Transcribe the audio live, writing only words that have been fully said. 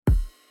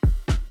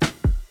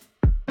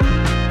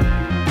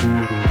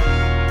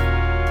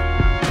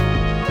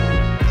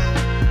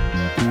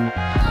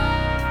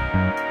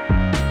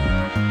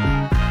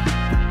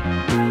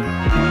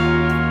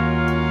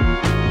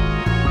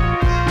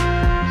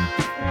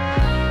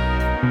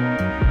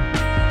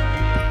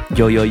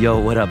Yo,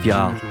 what up,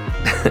 y'all?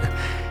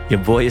 Your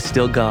boy is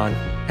still gone,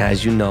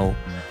 as you know,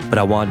 but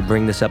I wanted to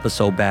bring this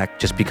episode back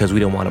just because we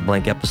didn't want a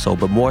blank episode,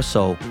 but more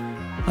so,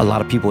 a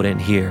lot of people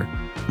didn't hear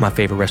my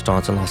favorite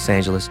restaurants in Los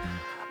Angeles.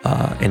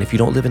 And if you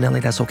don't live in LA,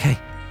 that's okay,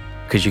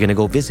 because you're going to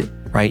go visit,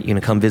 right? You're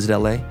going to come visit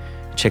LA,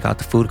 check out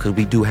the food, because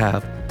we do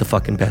have the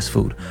fucking best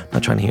food. I'm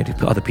not trying to hear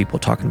the other people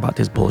talking about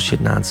this bullshit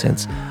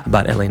nonsense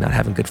about LA not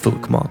having good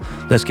food. Come on,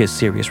 let's get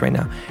serious right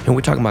now. And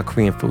we're talking about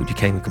Korean food. You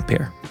can't even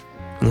compare.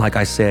 And like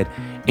I said,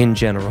 in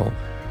general,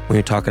 when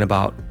you're talking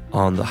about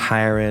on the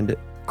higher end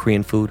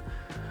Korean food,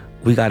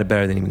 we got it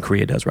better than even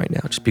Korea does right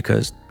now, just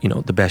because, you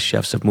know, the best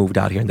chefs have moved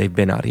out here and they've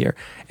been out here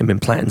and been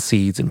planting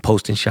seeds and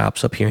posting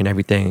shops up here and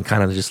everything, and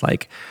kind of just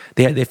like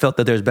they felt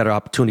that there's better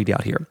opportunity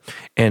out here.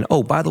 And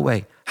oh, by the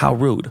way, how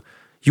rude.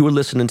 You were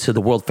listening to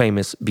the world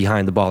famous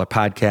Behind the Baller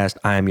podcast.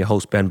 I am your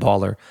host, Ben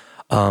Baller,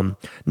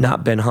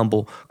 not Ben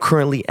Humble,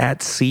 currently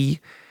at sea,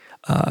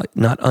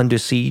 not under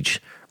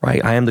siege,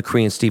 right? I am the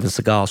Korean Steven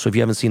Seagal. So if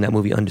you haven't seen that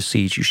movie Under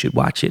Siege, you should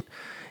watch it.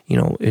 You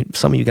know,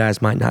 some of you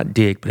guys might not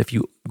dig, but if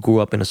you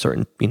grew up in a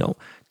certain,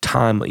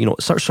 time,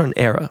 a certain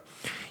era,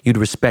 you'd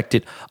respect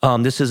it.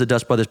 This is a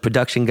Dust Brothers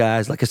production,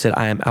 guys. Like I said,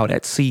 I am out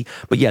at sea.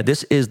 But yeah,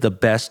 this is the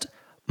best,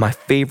 my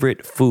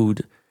favorite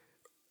food,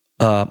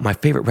 my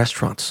favorite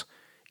restaurants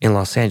in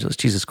Los Angeles.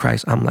 Jesus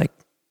Christ, I'm like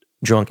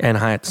drunk and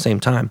high at the same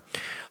time.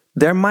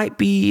 There might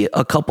be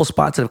a couple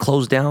spots that have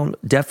closed down.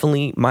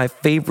 Definitely my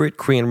favorite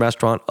Korean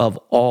restaurant of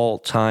all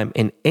time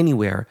and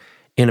anywhere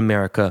in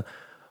America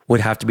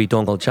would have to be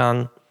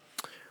Donggyeojang.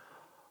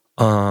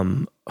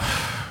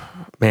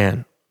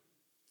 Man,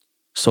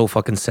 so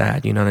fucking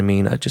sad. You know what I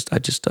mean? I just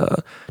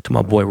to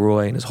my boy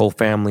Roy and his whole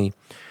family.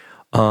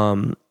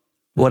 What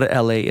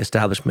a LA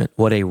establishment.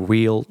 What a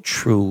real,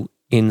 true,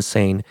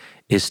 insane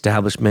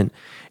establishment.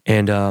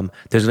 And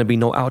there's going to be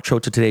no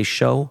outro to today's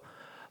show,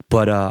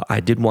 but I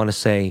did want to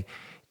say,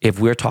 if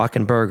we're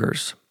talking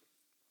burgers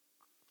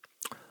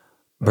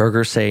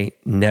say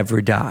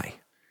never die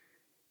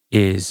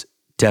is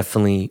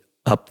definitely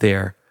up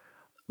there.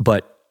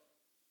 But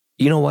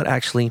you know what?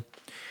 Actually,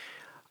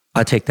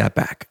 I take that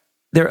back.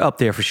 They're up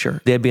there for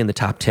sure. They'd be in the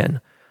top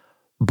 10.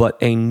 But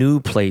a new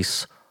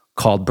place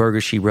called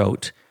Burger She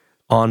Wrote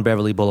on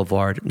Beverly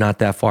Boulevard, not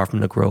that far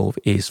from the Grove,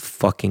 is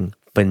fucking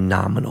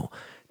phenomenal.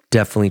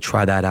 Definitely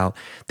try that out.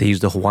 They use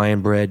the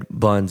Hawaiian bread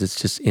buns. It's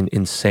just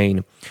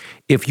insane.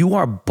 If you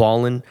are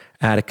balling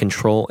out of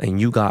control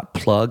and you got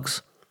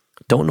plugs,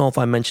 don't know if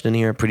I mentioned in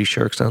here, I'm pretty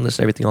sure because I don't list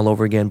everything all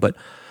over again, but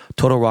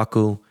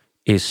Totaraku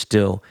is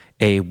still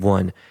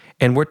A1.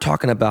 And we're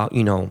talking about,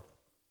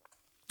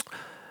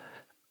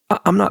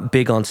 I'm not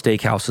big on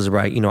steakhouses,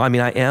 right?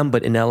 I am,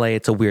 but in LA,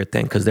 it's a weird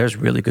thing because there's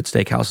really good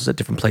steakhouses at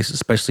different places,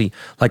 especially,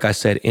 like I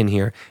said, in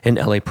here in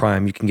LA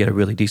Prime, you can get a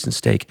really decent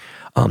steak.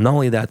 Not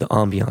only that, the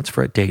ambiance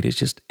for a date is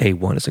just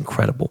A1. It's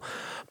incredible.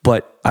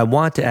 But I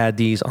want to add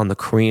these on the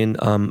Korean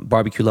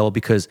barbecue level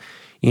because,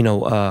 we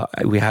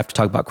have to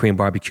talk about Korean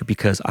barbecue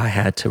because I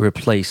had to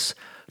replace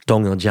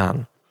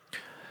Donggyeojang.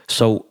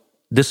 So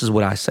this is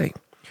what I say.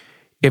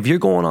 If you're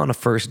going on a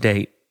first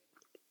date,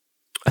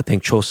 I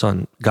think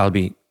Chosun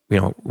Galbi,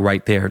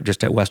 right there,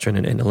 just at Western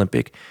and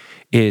Olympic,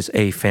 is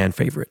a fan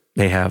favorite.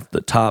 They have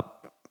the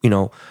top,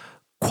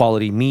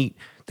 quality meat.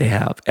 They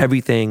have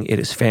everything. It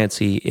is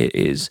fancy. It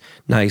is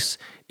nice.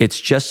 It's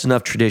just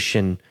enough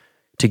tradition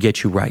to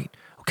get you right.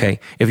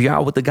 Okay. If you're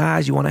out with the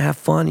guys, you want to have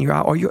fun. You're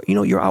out, or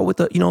you're out with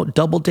a,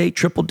 double date,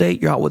 triple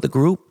date. You're out with a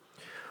group.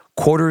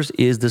 Quarters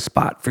is the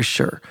spot for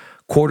sure.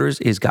 Quarters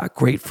is got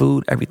great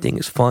food. Everything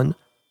is fun,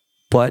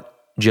 but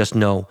just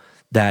know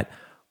that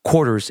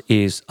Quarters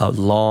is a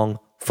long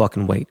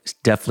fucking wait. It's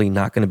definitely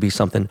not going to be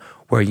something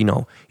where,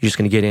 you're just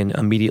going to get in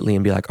immediately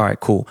and be like, all right,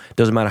 cool.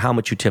 Doesn't matter how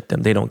much you tip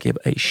them. They don't give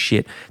a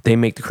shit. They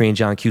make the Korean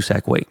John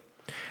Cusack wait.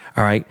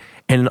 All right.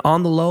 And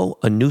on the low,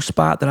 a new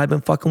spot that I've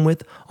been fucking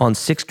with on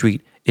 6th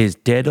Street is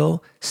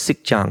Daedo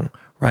Sikjang,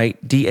 right?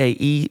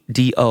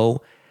 Daedo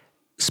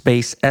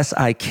space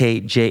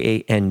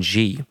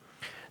Sikjang.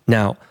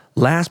 Now,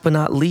 last but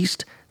not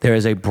least, there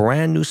is a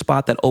brand new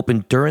spot that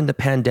opened during the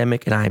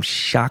pandemic, and I am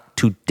shocked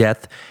to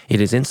death.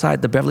 It is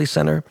inside the Beverly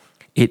Center.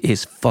 It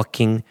is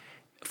fucking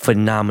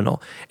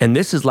phenomenal. And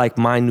this is like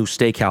my new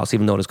steakhouse,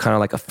 even though it's kind of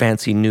like a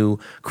fancy new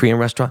Korean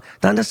restaurant.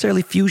 Not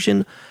necessarily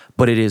fusion,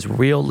 but it is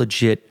real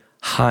legit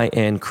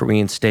high-end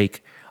Korean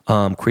steak,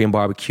 Korean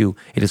barbecue.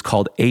 It is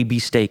called AB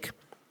Steak,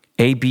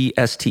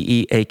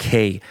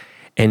 ABSTEAK.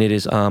 And it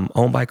is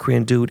owned by a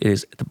Korean dude. It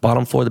is at the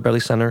bottom floor of the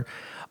Beverly Center.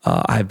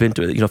 I've been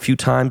to a few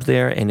times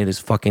there, and it is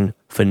fucking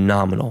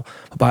phenomenal.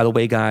 But by the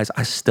way, guys,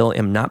 I still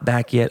am not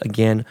back yet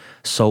again.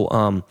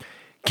 So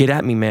get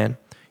at me, man.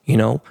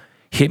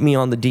 Hit me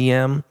on the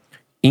DM,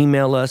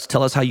 email us,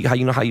 tell us how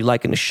you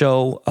liking the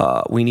show.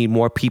 We need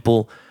more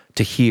people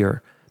to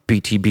hear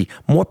BTB.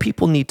 More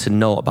people need to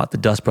know about the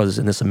Dust Brothers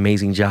and this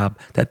amazing job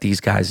that these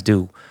guys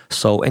do.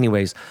 So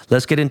anyways,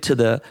 let's get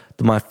into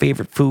my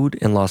favorite food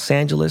in Los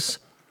Angeles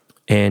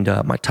and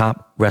my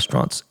top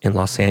restaurants in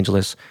Los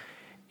Angeles.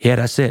 Yeah,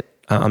 that's it.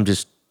 I'm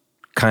just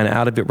kind of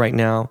out of it right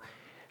now.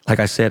 Like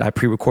I said, I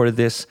pre-recorded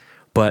this,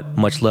 But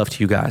much love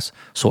to you guys.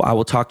 So I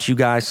will talk to you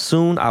guys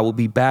soon. I will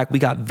be back. We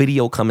got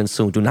video coming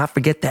soon. Do not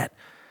forget that.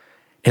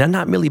 And I'm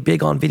not really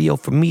big on video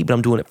for me, but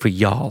I'm doing it for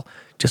y'all.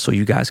 Just so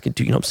you guys can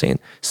do, you know what I'm saying,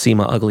 see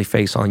my ugly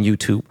face on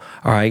YouTube.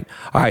 All right.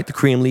 The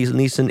Kareem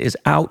Neeson is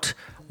out.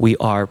 We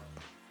are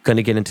going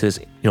to get into this,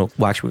 well,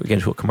 actually, we're getting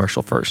into a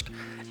commercial first.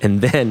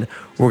 And then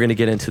we're going to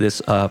get into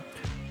this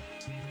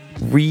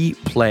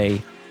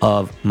replay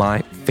of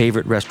my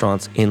favorite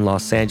restaurants in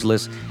Los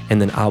Angeles.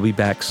 And then I'll be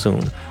back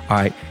soon. All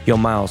right. Yo,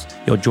 Miles.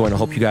 Yo, Jordan. I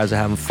hope you guys are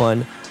having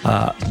fun.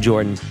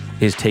 Jordan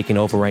is taking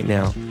over right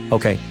now.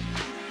 Okay.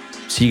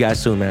 See you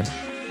guys soon, man.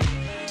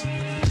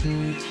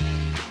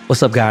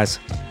 What's up, guys?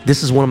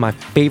 This is one of my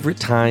favorite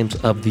times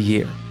of the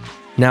year.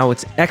 Now,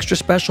 it's extra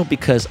special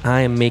because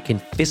I am making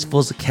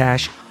fistfuls of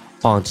cash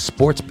on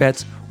sports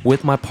bets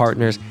with my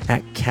partners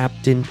at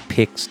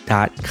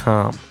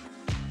CaptainPicks.com.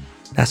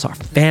 That's our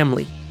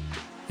family.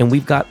 And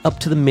we've got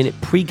up-to-the-minute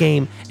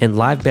pregame and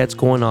live bets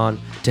going on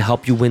to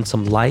help you win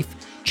some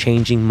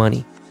life-changing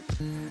money.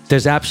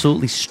 There's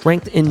absolutely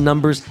strength in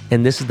numbers,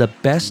 and this is the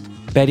best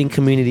betting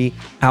community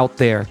out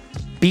there.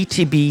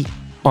 BTB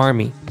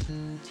Army.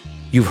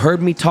 You've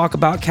heard me talk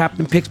about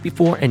Captain Picks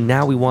before, and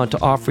now we want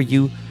to offer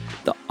you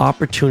the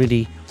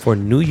opportunity for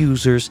new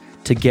users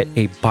to get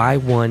a buy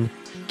one,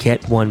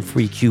 get one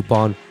free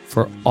coupon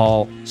for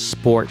all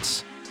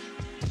sports.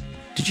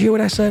 Did you hear what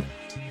I said?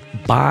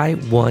 Buy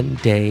one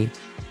day,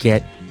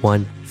 get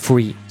one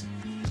free.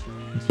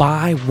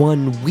 Buy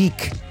 1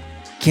 week,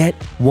 get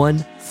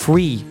one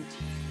free.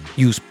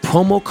 Use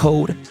promo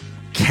code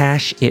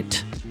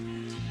CASHIT,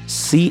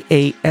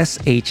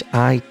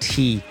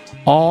 CASHIT,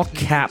 all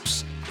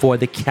caps for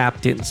the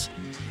captains.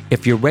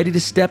 If you're ready to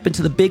step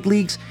into the big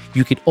leagues,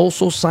 you can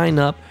also sign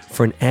up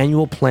for an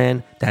annual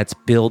plan that's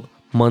billed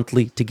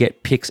monthly to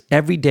get picks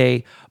every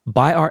day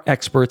by our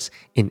experts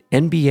in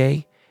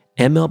NBA,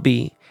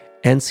 MLB,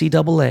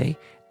 NCAA,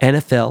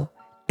 NFL,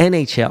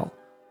 NHL,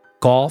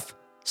 golf,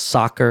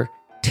 soccer,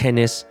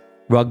 tennis,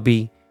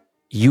 rugby,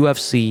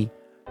 UFC,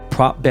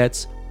 prop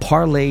bets,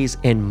 parlays,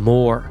 and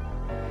more.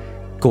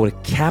 Go to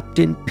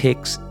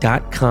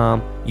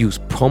CaptainPicks.com. Use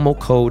promo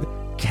code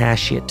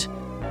CASHIT.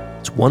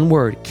 It's one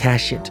word,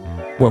 CASHIT,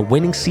 where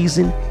winning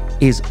season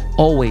is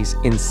always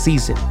in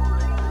season.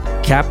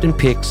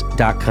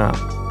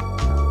 CaptainPicks.com.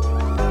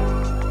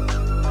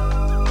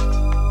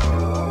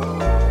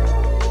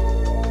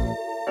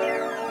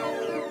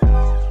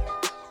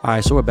 All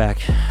right, so we're back.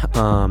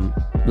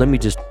 Let me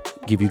just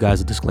give you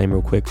guys a disclaimer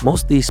real quick.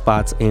 Most of these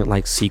spots ain't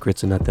like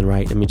secrets or nothing,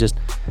 right? I mean, just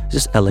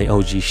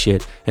LAOG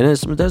shit. And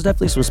there's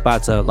definitely some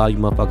spots that a lot of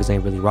you motherfuckers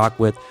ain't really rock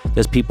with.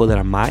 There's people that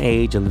are my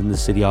age and live in the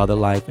city all their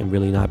life and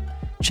really not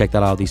checked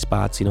out all these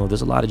spots.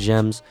 There's a lot of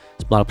gems.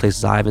 There's a lot of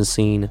places I haven't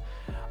seen.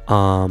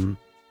 Ever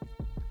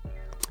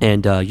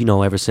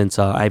since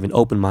I even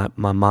opened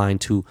my mind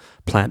to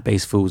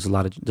plant-based foods,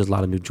 there's a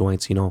lot of new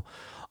joints,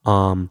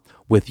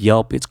 With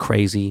Yelp, it's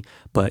crazy,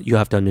 but you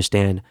have to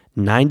understand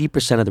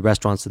 90% of the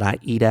restaurants that I've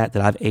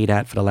ate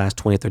at for the last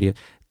 20 or 30 years,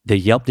 the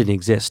Yelp didn't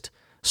exist.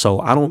 So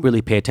I don't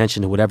really pay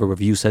attention to whatever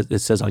review it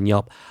says on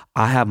Yelp.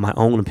 I have my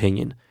own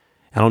opinion.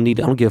 I don't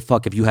give a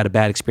fuck if you had a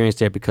bad experience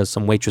there because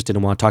some waitress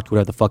didn't want to talk to you,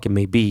 whatever the fuck it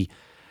may be.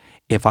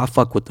 If I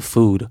fuck with the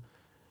food,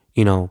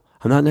 I'm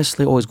not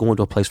necessarily always going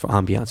to a place for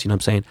ambiance, you know what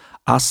I'm saying?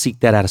 I'll seek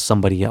that out of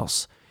somebody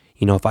else.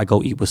 If I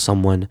go eat with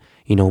someone,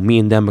 me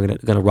and them are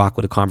gonna rock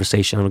with a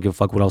conversation. I don't give a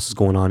fuck what else is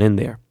going on in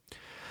there.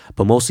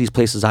 But most of these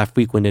places I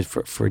frequented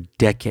for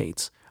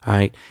decades, all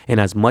right? And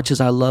as much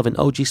as I love an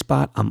OG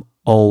spot, I'm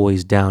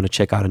always down to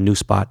check out a new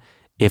spot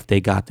if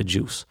they got the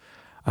juice,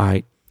 all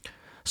right?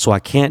 So I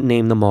can't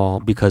name them all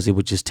because it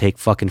would just take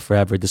fucking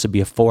forever. This would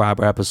be a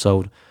 4-hour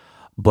episode.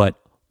 But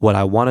what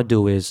I want to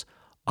do is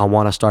I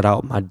want to start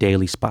out my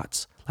daily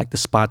spots, like the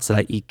spots that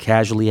I eat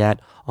casually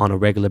at on a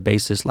regular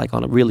basis, like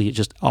on a really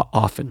just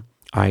often.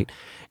 All right.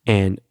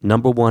 And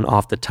number one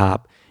off the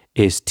top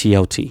is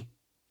TOT.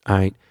 All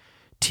right.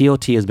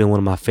 TOT has been one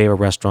of my favorite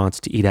restaurants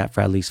to eat at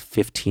for at least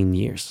 15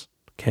 years.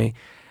 Okay.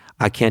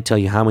 I can't tell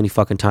you how many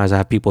fucking times I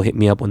have people hit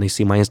me up when they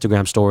see my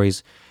Instagram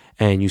stories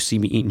and you see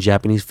me eating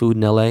Japanese food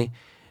in LA.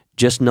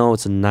 Just know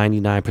it's a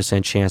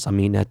 99% chance I'm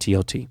eating at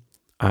TOT.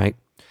 All right.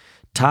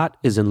 Tot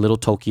is in Little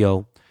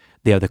Tokyo.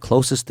 They are the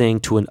closest thing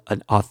to an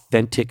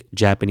authentic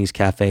Japanese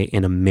cafe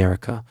in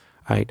America.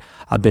 Right?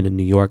 I've been to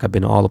New York. I've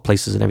been to all the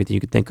places and everything you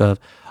could think of.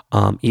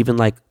 Even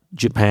like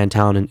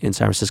Japantown in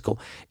San Francisco.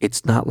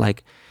 It's not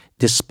like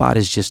this spot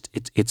is just,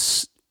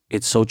 it's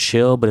so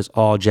chill, but it's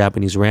all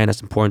Japanese ran.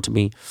 That's important to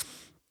me.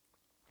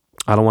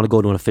 I don't want to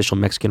go to an official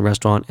Mexican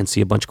restaurant and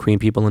see a bunch of Korean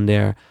people in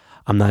there.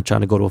 I'm not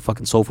trying to go to a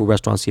fucking soul food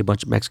restaurant and see a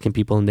bunch of Mexican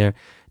people in there.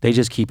 They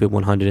just keep it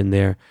 100 in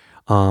there.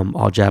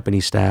 All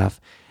Japanese staff.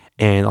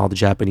 And all the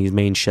Japanese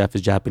main chef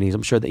is Japanese.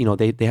 I'm sure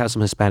that they have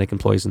some Hispanic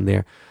employees in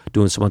there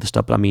doing some other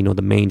stuff, but I mean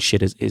the main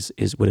shit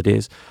is what it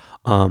is.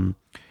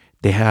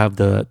 They have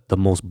the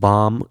most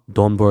bomb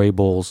donburi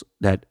bowls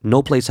that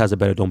no place has a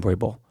better donburi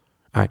bowl.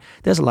 All right,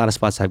 there's a lot of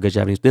spots that have good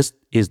Japanese. This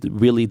is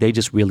really, they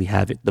just really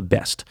have it the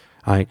best.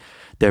 All right,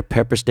 their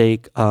pepper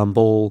steak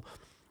bowl,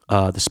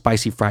 the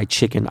spicy fried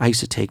chicken. I used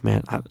to take,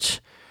 man,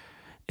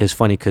 it's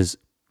funny because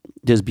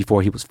this is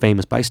before he was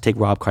famous, but I used to take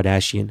Rob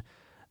Kardashian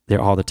there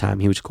all the time.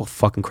 He would just go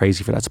fucking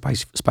crazy for that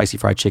spicy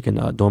fried chicken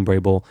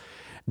donburi bowl.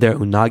 Their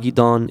unagi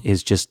don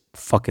is just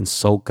fucking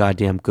so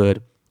goddamn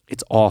good.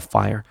 It's all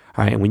fire.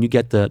 All right, and when you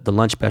get the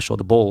lunch special,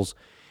 the bowls,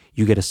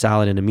 you get a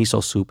salad and a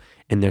miso soup,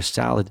 and their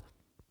salad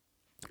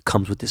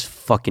comes with this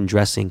fucking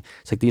dressing.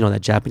 It's like,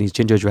 that Japanese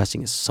ginger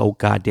dressing is so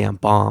goddamn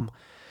bomb.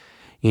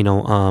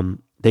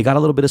 They got a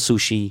little bit of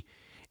sushi,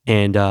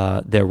 and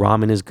their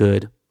ramen is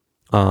good.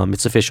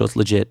 It's official, it's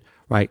legit,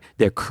 right?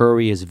 Their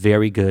curry is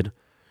very good.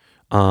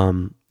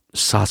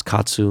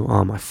 Saskatsu,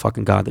 oh my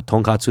fucking God, the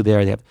tonkatsu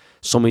there, they have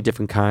so many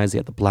different kinds. They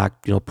have the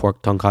black,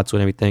 pork tonkatsu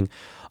and everything.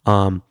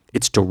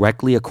 It's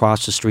directly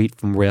across the street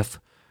from Riff,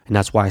 and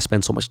that's why I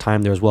spend so much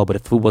time there as well. But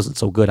if food wasn't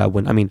so good, I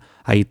wouldn't. I mean,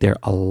 I eat there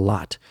a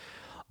lot.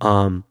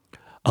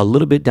 A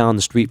little bit down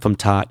the street from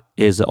Tot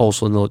is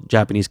also a little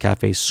Japanese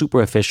cafe,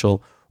 super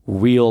official,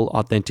 real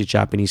authentic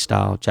Japanese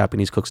style,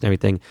 Japanese cooks and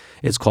everything.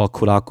 It's called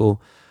Kuraku.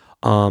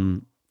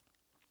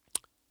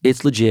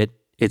 It's legit.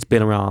 It's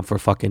been around for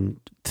fucking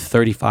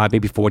 35,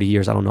 maybe 40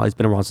 years. I don't know. It's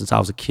been around since I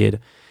was a kid.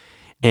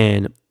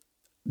 And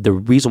the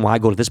reason why I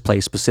go to this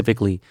place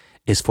specifically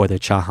is for their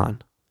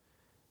chahan.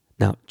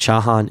 Now,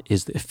 chahan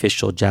is the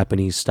official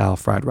Japanese style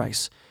fried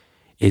rice.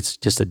 It's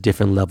just a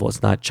different level.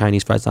 It's not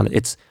Chinese fried rice.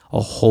 It's a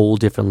whole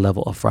different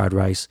level of fried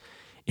rice.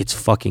 It's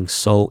fucking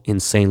so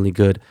insanely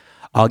good.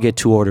 I'll get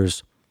 2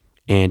 orders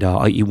and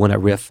I'll eat one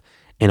at Riff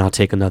and I'll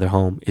take another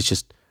home. It's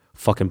just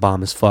fucking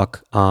bomb as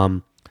fuck.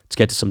 Let's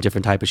get to some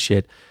different type of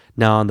shit.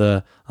 Now on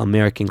the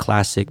American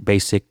classic,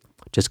 basic,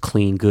 just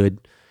clean,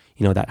 good,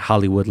 that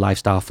Hollywood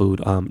lifestyle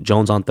food.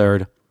 Jones on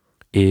 3rd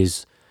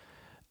is,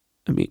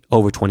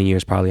 over 20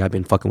 years probably I've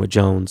been fucking with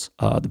Jones.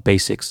 The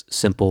basics,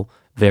 simple,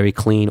 very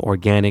clean,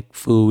 organic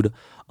food.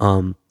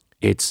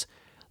 It's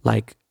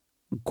like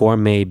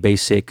gourmet,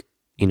 basic,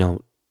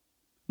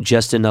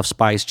 just enough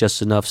spice,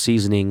 just enough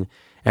seasoning.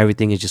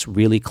 Everything is just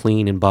really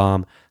clean and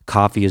bomb.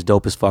 Coffee is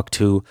dope as fuck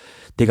too.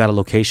 They got a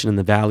location in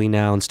the Valley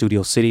now in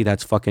Studio City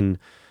that's fucking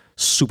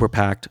super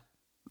packed.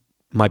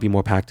 Might be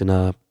more packed than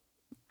the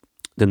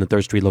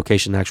 3rd Street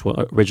location, the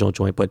actual original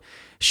joint, but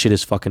shit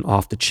is fucking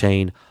off the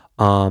chain.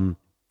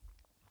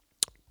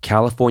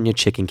 California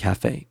Chicken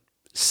Cafe,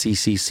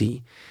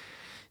 CCC.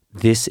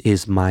 This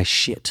is my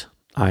shit.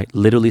 All right,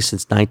 literally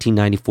since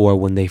 1994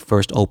 when they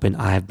first opened,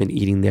 I have been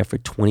eating there for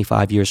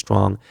 25 years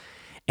strong,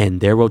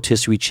 and their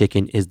rotisserie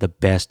chicken is the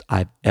best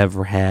I've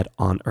ever had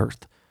on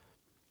earth.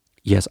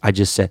 Yes, I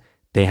just said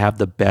they have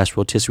the best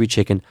rotisserie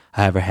chicken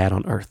I ever had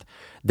on earth.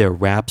 Their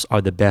wraps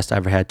are the best I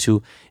ever had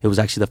too. It was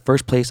actually the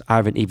first place I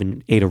ever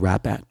even ate a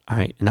wrap at. All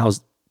right, and that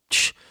was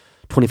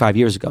 25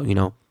 years ago.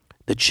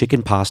 The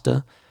chicken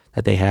pasta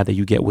that they have that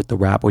you get with the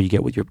wrap or you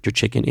get with your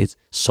chicken is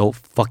so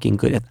fucking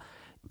good.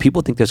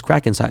 People think there's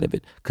crack inside of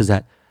it because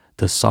that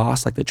the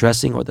sauce, like the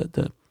dressing or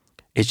the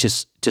it's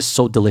just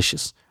so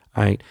delicious.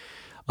 All right.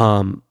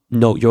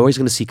 No, you're always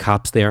gonna see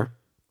cops there,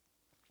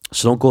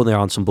 so don't go there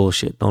on some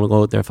bullshit. Don't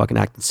go there fucking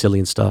acting silly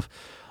and stuff.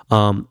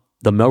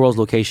 The Melrose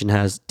location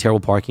has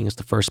terrible parking. It's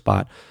the first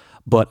spot,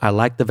 but I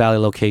like the Valley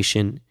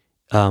location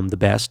the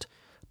best,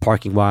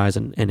 parking wise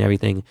and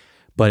everything.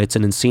 But it's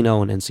in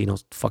Encino, and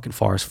Encino's fucking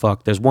far as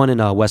fuck. There's one in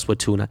Westwood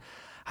too, and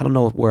I don't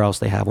know where else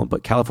they have one,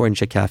 but California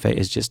Chick Cafe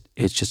is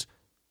just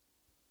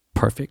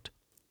perfect.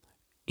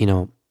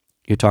 You're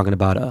talking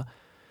about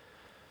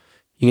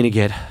you're gonna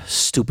get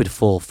stupid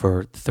full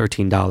for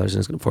 $13 and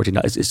it's gonna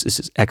 $14. It's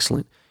just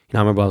excellent. I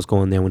remember I was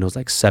going there when it was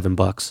like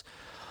 $7.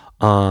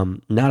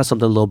 Now to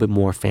something a little bit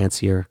more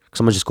fancier, because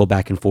I'm gonna just go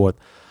back and forth.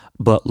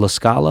 But La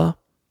Scala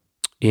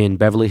in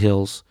Beverly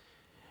Hills,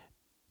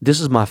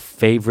 this is my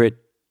favorite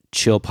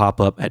chill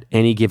pop-up at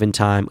any given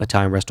time,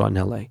 Italian restaurant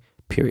in LA,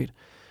 period.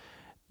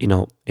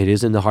 It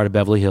is in the heart of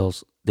Beverly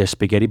Hills. Their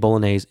spaghetti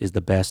bolognese is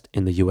the best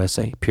in the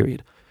USA,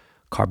 period.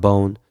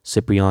 Carbone,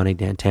 Cipriani,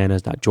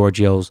 Dantana's, not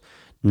Giorgio's,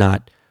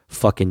 not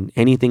fucking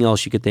anything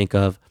else you could think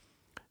of.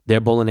 Their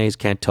bolognese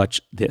can't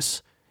touch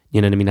this.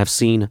 You know what I mean? I've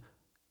seen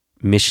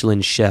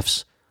Michelin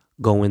chefs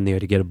go in there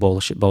to get a bowl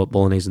of shit,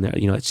 bolognese in there.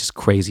 It's just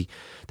crazy.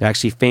 They're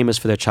actually famous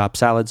for their chopped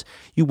salads.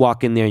 You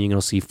walk in there and you're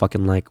going to see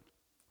fucking like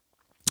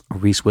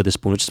Reese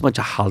Witherspoon, just a bunch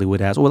of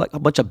Hollywood ass, or like a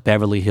bunch of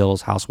Beverly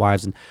Hills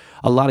housewives and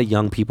a lot of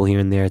young people here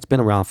and there. It's been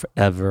around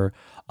forever.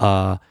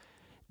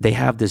 They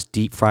have this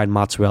deep fried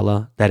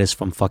mozzarella that is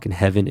from fucking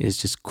heaven. It's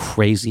just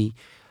crazy.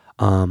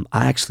 I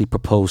actually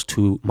proposed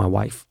to my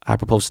wife. I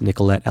proposed to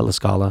Nicolette at La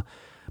Scala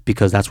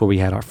because that's where we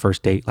had our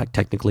first date, like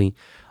technically.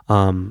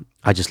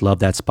 I just love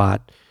that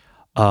spot.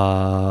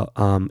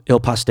 Il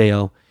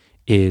Pastel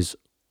is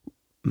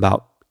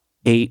about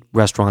 8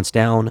 restaurants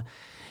down.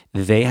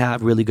 They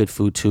have really good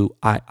food too.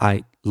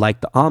 I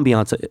like the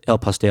ambiance of El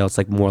Pastel. It's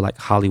like more like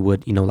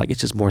Hollywood, like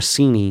it's just more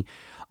sceney.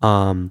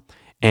 And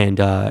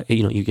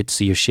you get to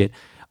see your shit.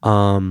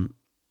 But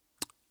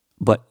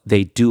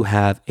they do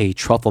have a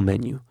truffle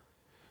menu,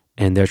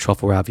 and their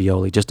truffle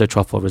ravioli, just their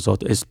truffle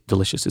risotto is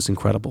delicious. It's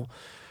incredible.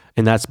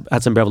 And that's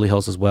in Beverly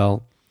Hills as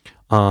well.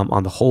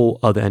 On the whole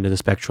other end of the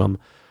spectrum,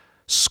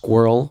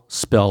 Squirrel,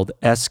 spelled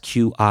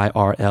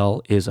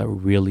Sqirl, is a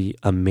really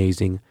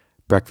amazing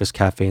breakfast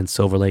cafe in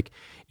Silver Lake.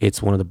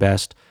 It's one of the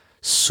best.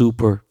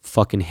 Super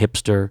fucking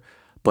hipster,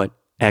 but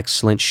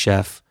excellent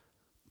chef,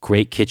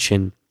 great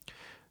kitchen.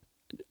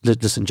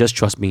 Listen, just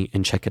trust me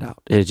and check it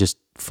out. It's just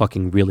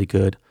fucking really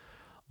good.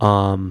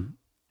 More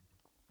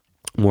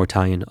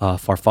Italian.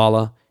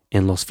 Farfalla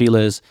in Los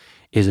Feliz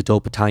is a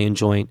dope Italian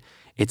joint.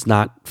 It's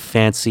not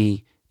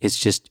fancy. It's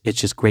just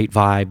great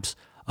vibes.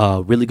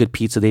 Really good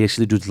pizza. They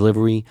actually do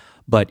delivery,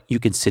 but you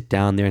can sit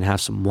down there and have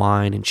some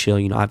wine and chill.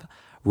 You know, I've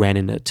ran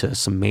into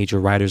some major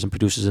writers and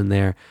producers in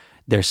there.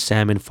 Their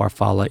salmon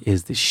farfalla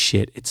is the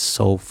shit. It's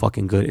so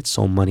fucking good. It's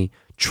so money.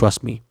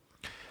 Trust me.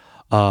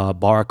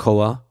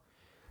 Baracoa.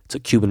 It's a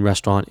Cuban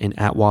restaurant in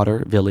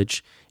Atwater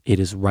Village. It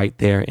is right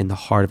there in the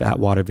heart of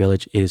Atwater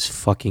Village. It is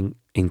fucking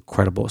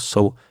incredible.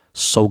 So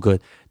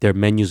good. Their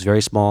menu is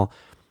very small.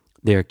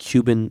 Their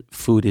Cuban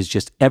food is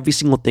just, every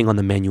single thing on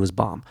the menu is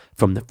bomb.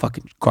 From the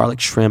fucking garlic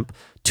shrimp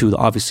to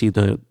obviously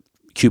the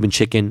Cuban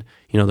chicken,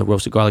 you know, the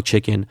roasted garlic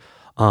chicken.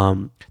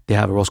 They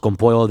have a roast con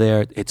pollo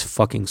there. It's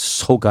fucking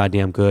so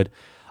goddamn good.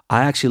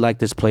 I actually like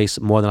this place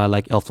more than I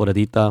like El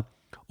Floridita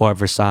or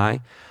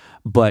Versailles.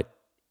 But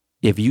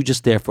if you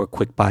just there for a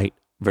quick bite,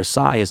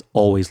 Versailles is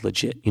always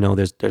legit. You know,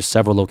 there's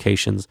several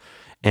locations,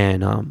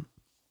 and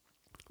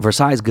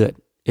Versailles is good.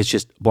 It's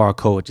just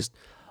Baracoa, just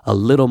a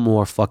little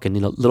more fucking,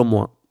 you know,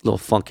 little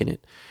funk in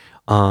it.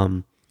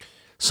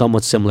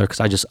 Somewhat similar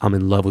because I'm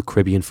in love with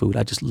Caribbean food.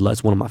 It's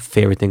one of my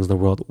favorite things in the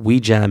world.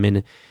 We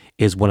Jammin'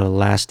 is one of the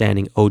last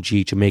standing OG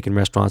Jamaican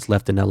restaurants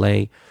left in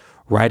LA,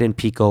 right in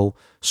Pico,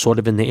 sort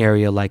of in the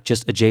area, like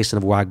just adjacent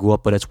of where I grew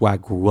up, but it's where I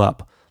grew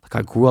up. Like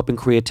I grew up in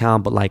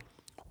Koreatown, but like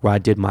where I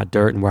did my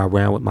dirt and where I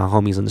ran with my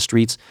homies in the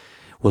streets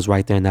was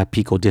right there in that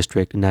Pico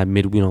district, in that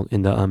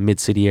in the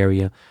mid-city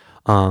area,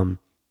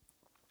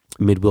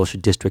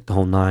 mid-Wilshire district, the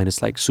whole nine.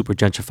 It's like super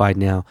gentrified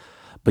now.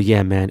 But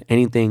yeah, man,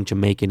 anything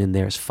Jamaican in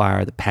there is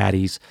fire. The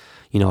patties,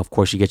 you know, of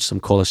course you get some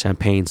cola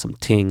champagne, some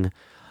ting.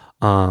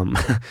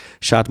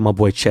 Shout out to my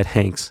boy Chet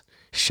Hanks,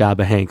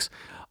 Shabba Hanks.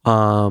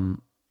 All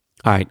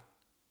right,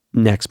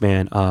 next,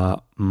 man,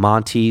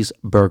 Monty's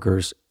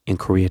Burgers in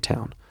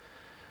Koreatown.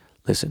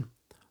 Listen,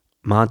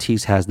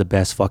 Monty's has the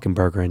best fucking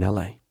burger in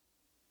LA.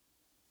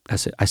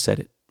 That's it. I said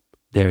it.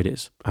 There it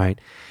is. All right.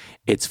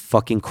 It's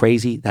fucking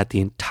crazy that the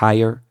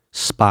entire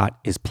spot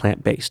is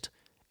plant-based.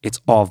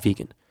 It's all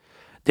vegan.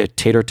 Their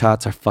tater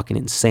tots are fucking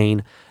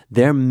insane.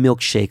 Their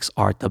milkshakes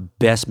are the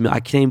best. I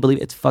can't even believe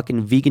it. It's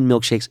fucking vegan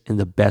milkshakes and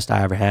the best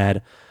I ever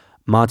had.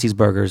 Monty's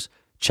Burgers.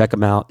 Check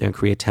them out. They're in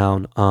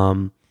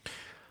Koreatown.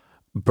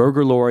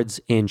 Burger Lords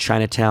in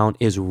Chinatown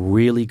is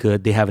really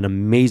good. They have an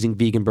amazing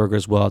vegan burger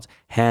as well. It's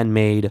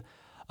handmade.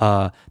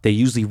 They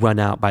usually run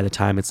out by the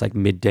time it's like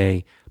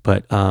midday,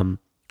 but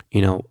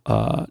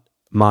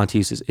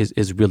Monty's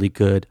is really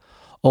good.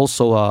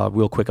 Also,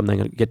 real quick, I'm not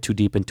going to get too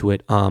deep into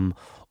it.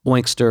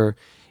 Oinkster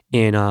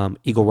in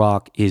Eagle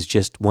Rock is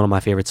just one of my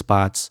favorite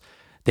spots.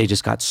 They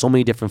just got so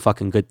many different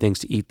fucking good things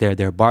to eat there.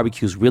 Their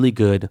barbecue's really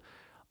good.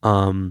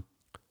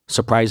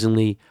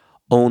 Surprisingly,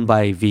 owned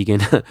by a vegan,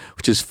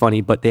 which is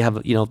funny, but they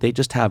have, they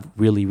just have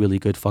really, really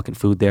good fucking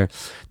food there.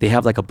 They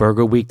have like a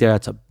burger week there.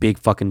 It's a big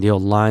fucking deal.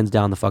 Lines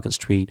down the fucking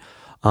street.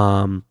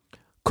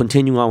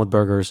 Continuing on with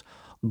burgers,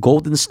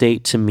 Golden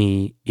State to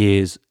me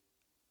is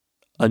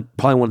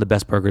probably one of the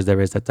best burgers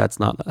there is. That's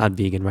not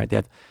vegan, right? They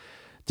have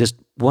just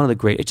one of the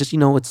great. It's just,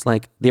 it's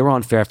like they were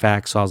on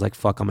Fairfax, so I was like,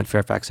 fuck, I'm in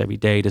Fairfax every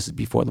day. This is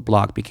before the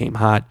block became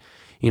hot.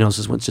 This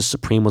is when just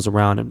Supreme was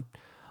around, and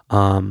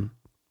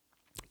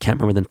can't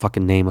remember the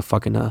fucking name of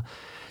fucking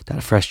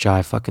that Fresh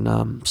Jive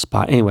fucking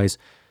spot. Anyways,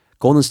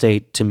 Golden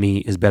State to me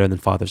is better than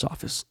Father's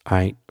Office. All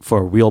right, for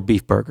a real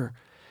beef burger,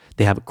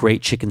 they have a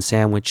great chicken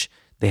sandwich.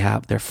 They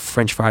have their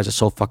French fries are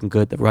so fucking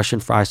good. The Russian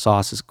fry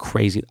sauce is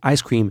crazy. The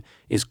ice cream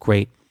is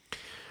great.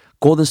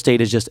 Golden State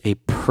is just a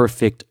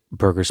perfect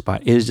burger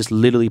spot. It is just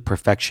literally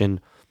perfection.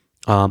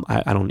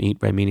 I don't eat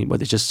red meat,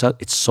 but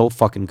it's so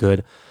fucking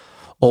good.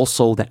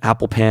 Also, the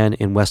Apple Pan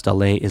in West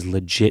LA is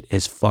legit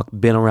as fuck.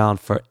 Been around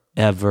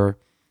forever.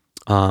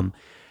 I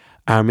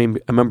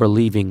remember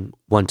leaving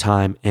one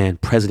time and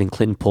President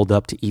Clinton pulled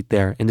up to eat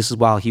there, and this is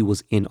while he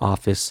was in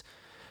office.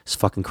 It's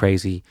fucking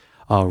crazy.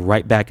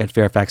 Right back at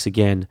Fairfax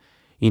again.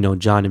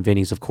 John and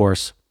Vinny's, of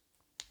course.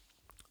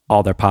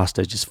 All their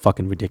pasta is just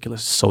fucking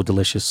ridiculous. So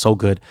delicious, so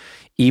good.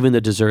 Even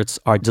the desserts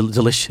are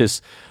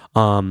delicious.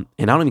 And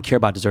I don't even care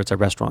about desserts at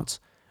restaurants.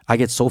 I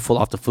get so full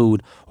off the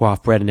food or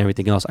off bread and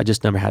everything else. I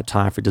just never had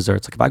time for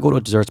desserts. Like if I go to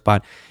a dessert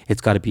spot,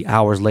 it's got to be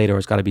hours later or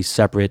it's got to be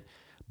separate.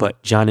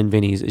 But John and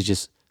Vinny's is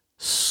just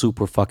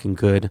super fucking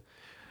good.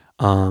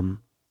 I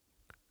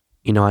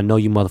know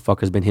you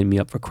motherfuckers been hitting me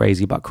up for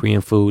crazy about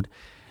Korean food.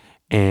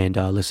 And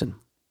listen,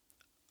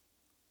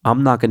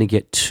 I'm not going to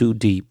get too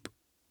deep,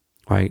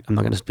 right? I'm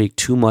not going to speak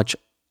too much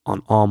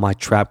on all my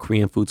trap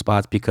Korean food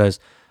spots because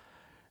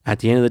at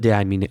the end of the day,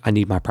 I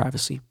need my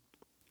privacy.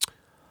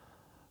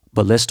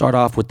 But let's start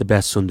off with the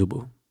best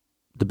sundubu.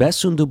 The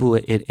best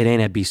sundubu, it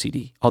ain't at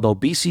BCD. Although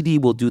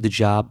BCD will do the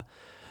job,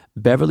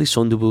 Beverly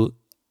Sundubu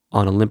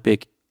on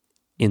Olympic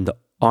in the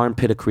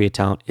armpit of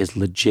Koreatown is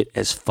legit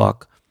as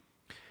fuck.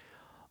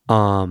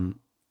 Goddamn,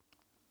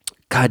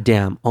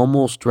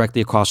 almost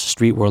directly across the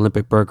street where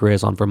Olympic Burger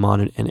is on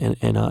Vermont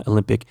and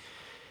Olympic,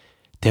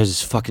 there's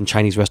this fucking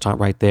Chinese restaurant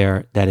right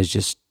there that is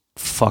just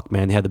fuck,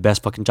 man. They have the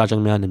best fucking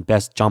jjajangmyeon and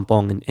best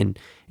jjampong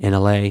in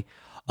LA.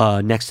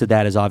 Next to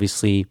that is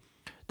obviously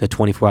the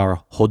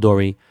 24-hour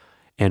Hodori.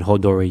 And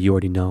Hodori, you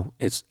already know,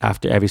 it's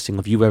after every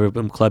single, if you've ever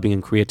been clubbing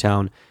in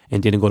Koreatown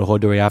and didn't go to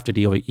Hodori after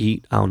to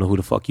eat, I don't know who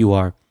the fuck you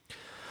are.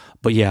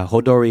 But yeah,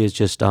 Hodori is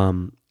just,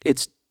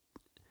 it's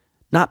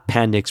not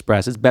Panda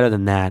Express. It's better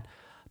than that.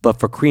 But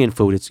for Korean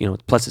food, it's,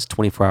 plus it's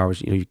 24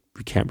 hours. You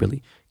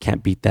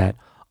can't beat that.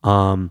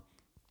 One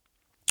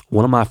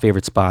of my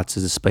favorite spots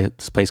is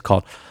this place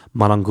called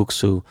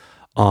Mananguksu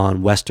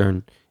on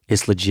Western.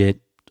 It's legit.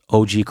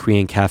 OG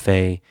Korean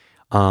cafe.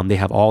 They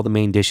have all the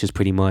main dishes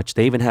pretty much.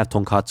 They even have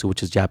tonkatsu,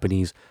 which is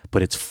Japanese,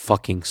 but it's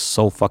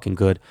so fucking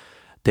good.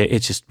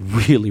 It's just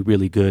really,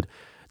 really good.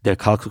 Their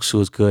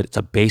kalguksu is good. It's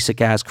a basic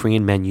ass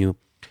Korean menu,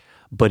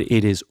 but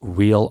it is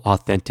real,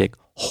 authentic,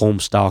 home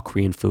style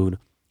Korean food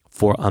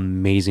for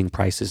amazing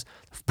prices.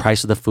 The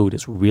price of the food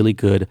is really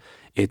good.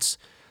 It's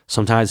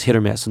sometimes hit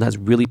or miss. Sometimes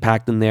really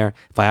packed in there.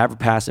 If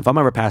I'm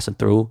ever passing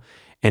through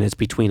and it's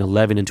between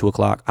 11 and 2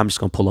 o'clock, I'm just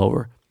going to pull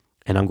over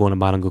and I'm going to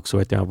Mananguksu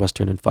right there on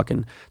Western and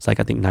fucking, it's like,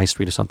 I think Nice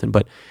Street or something,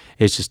 but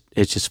it's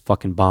just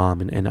fucking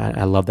bomb. And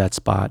I love that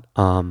spot.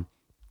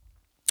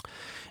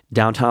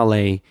 Downtown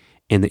LA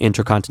in the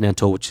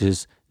Intercontinental, which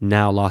is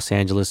now Los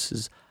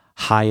Angeles'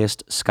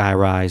 highest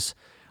skyrise,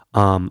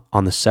 on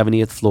the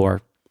 70th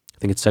floor, I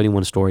think it's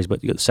 71 stories,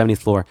 but the 70th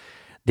floor,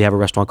 they have a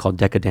restaurant called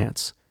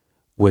Decadence,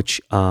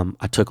 which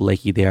I took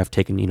Lakey there. I've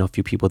taken, a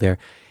few people there.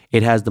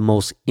 It has the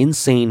most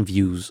insane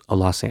views of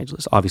Los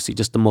Angeles. Obviously,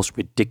 just the most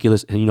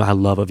ridiculous, and I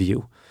love a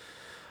view.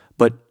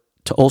 But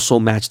to also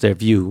match their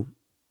view,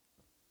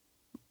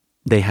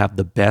 they have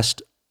the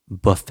best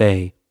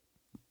buffet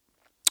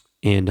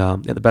and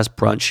the best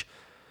brunch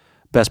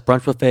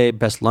buffet,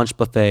 best lunch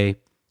buffet.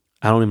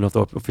 I don't even know if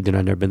they're open for dinner.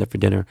 I've never been there for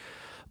dinner.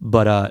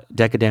 But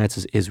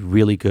Decadence is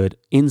really good.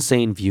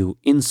 Insane view,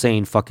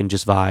 insane fucking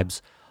just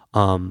vibes.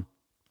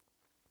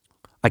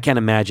 I can't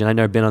imagine. I've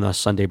never been on a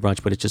Sunday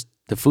brunch, but it's just,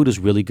 the food is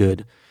really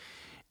good.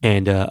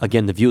 And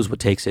again, the view is what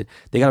takes it.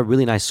 They got a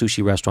really nice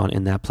sushi restaurant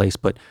in that place,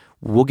 but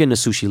we'll get into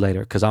sushi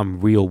later because I'm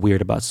real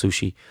weird about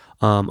sushi.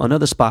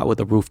 Another spot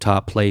with a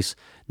rooftop place,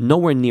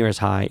 nowhere near as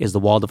high, is the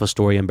Waldorf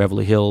Astoria in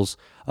Beverly Hills.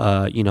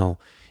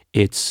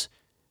 It's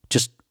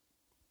just,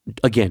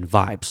 again,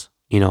 vibes.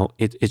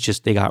 It's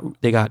just, they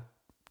got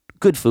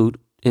good food.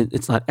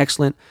 It's not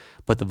excellent,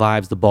 but the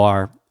vibes, the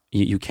bar,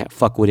 you can't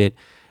fuck with it.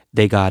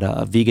 They got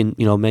a vegan,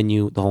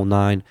 menu, the whole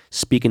nine.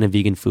 Speaking of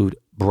vegan food,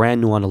 brand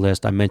new on the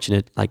list. I mentioned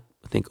it I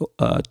think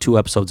 2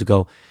 episodes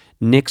ago.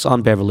 Nick's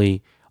on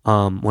Beverly,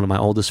 one of my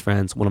oldest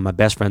friends, one of my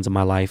best friends in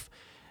my life,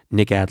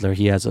 Nick Adler.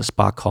 He has a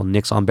spot called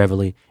Nick's on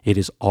Beverly. It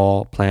is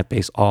all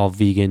plant-based, all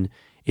vegan.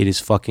 It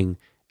is fucking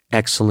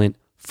excellent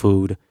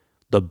food.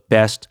 The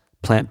best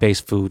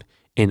plant-based food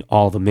in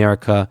all of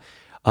America.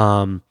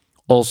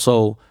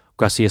 Also,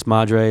 Gracias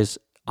Madres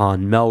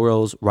on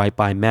Melrose, right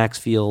by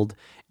Maxfield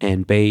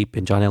and Bape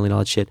and John Ellie and all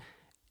that shit.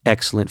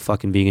 Excellent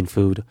fucking vegan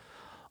food.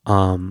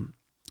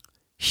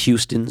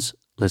 Houston's,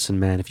 listen,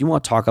 man, if you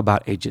want to talk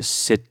about a just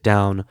sit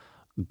down,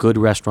 good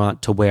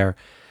restaurant to where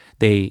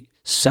they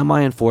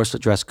semi-enforce the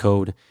dress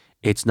code,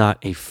 it's not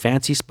a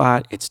fancy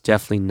spot. It's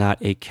definitely not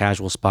a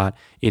casual spot.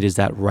 It is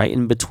that right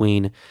in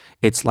between.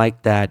 It's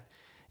like that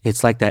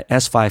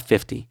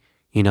S550,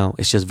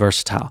 it's just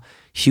versatile.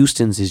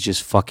 Houston's is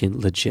just fucking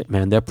legit,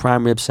 man. Their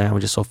prime rib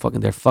sandwich is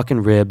their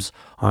fucking ribs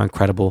are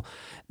incredible.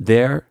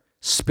 Their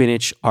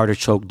spinach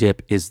artichoke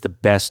dip is the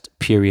best,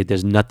 period.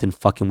 There's nothing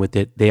fucking with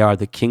it. They are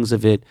the kings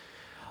of it.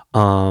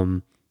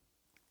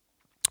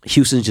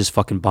 Houston's just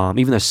fucking bomb.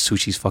 Even their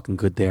sushi's fucking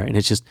good there. And I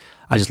just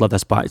love that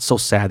spot. It's so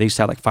sad. They used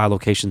to have like 5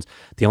 locations.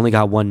 They only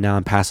got one now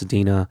in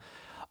Pasadena.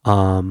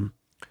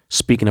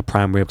 Speaking of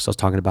prime rib, because I was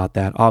talking about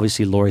that,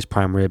 obviously Lori's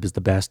prime rib is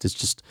the best. It's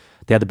just,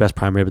 they have the best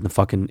prime rib in the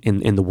fucking,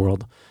 in the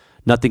world.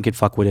 Nothing could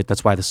fuck with it.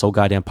 That's why they're so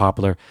goddamn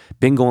popular.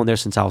 Been going there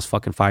since I was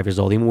fucking 5 years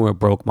old. Even when we were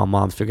broke, my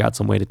mom figured out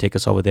some way to take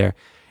us over there.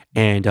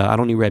 And I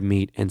don't eat red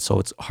meat, and so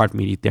it's hard for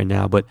me to eat there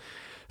now. But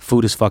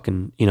food is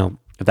fucking,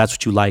 if that's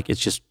what you like, it's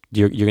just,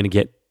 you're going to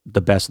get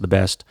the best of the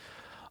best.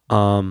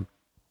 On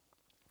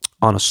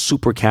a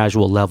super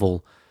casual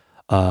level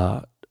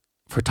for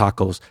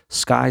tacos,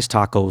 Sky's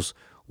Tacos,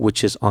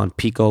 which is on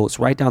Pico. It's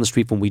right down the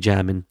street from We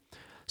Jammin'.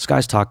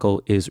 Sky's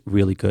Taco is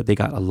really good. They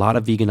got a lot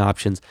of vegan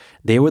options.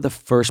 They were the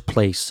first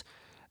place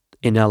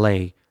in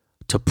LA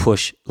to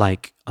push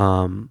like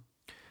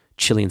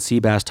chili and sea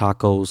bass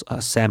tacos,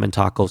 salmon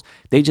tacos.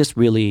 They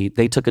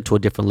took it to a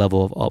different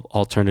level of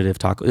alternative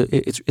taco.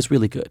 It's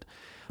really good.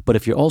 But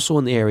if you're also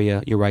in the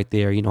area, you're right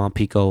there, on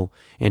Pico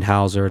and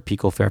Hauser,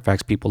 Pico,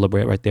 Fairfax, People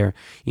Liberate right there.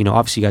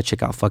 Obviously you got to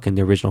check out fucking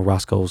the original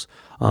Roscoe's.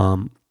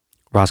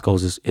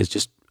 Roscoe's is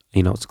just,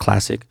 it's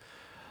classic.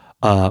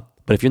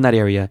 But if you're in that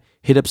area,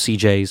 hit up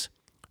CJ's.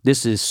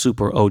 This is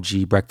super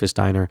OG breakfast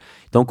diner.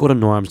 Don't go to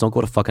Norm's. Don't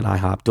go to fucking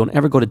IHOP. Don't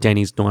ever go to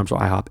Denny's, Norm's, or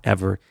IHOP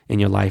ever in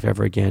your life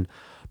ever again.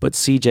 But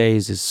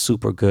CJ's is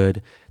super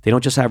good. They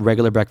don't just have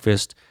regular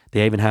breakfast.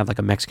 They even have like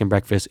a Mexican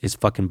breakfast. It's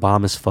fucking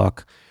bomb as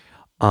fuck.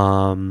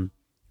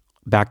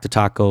 Back to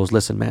tacos.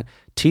 Listen, man,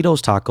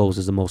 Tito's Tacos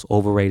is the most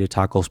overrated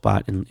taco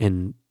spot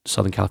in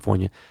Southern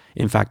California.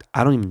 In fact,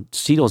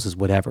 Tito's is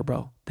whatever,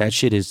 bro. That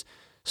shit is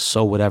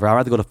so whatever. I'd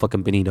rather go to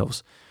fucking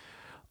Benito's.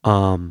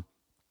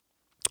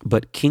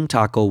 But King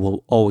Taco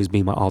will always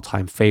be my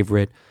all-time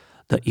favorite.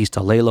 The East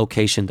LA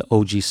location, the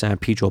OG San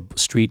Pedro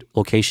Street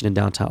location in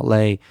downtown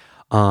LA.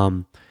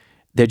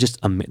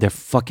 They're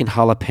fucking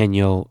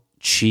jalapeno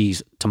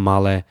cheese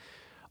tamale.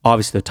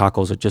 Obviously, the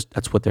tacos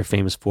that's what they're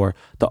famous for.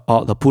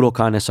 The puro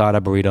carne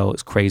asada burrito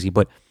is crazy.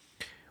 But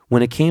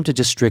when it came to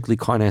just strictly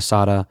carne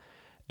asada,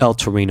 El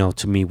Torino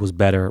to me was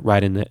better,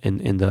 right in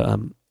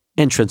the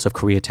entrance of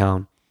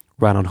Koreatown,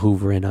 right on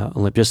Hoover and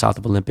just south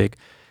of Olympic.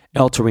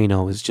 El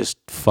Torino is just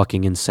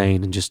fucking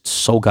insane and just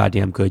so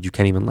goddamn good. You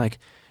can't even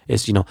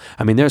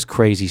there's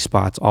crazy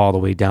spots all the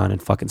way down in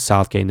fucking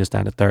Southgate and this,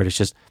 down to Third. It's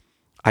just,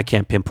 I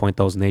can't pinpoint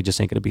those, and they just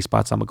ain't going to be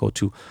spots I'm going to go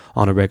to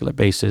on a regular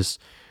basis.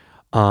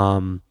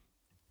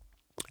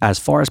 As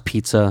far as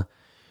pizza,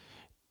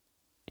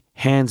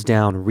 hands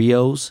down,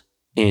 Rio's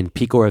in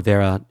Pico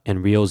Rivera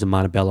and Rio's in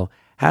Montebello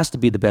has to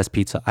be the best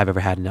pizza I've ever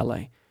had in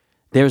LA.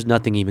 There's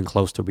nothing even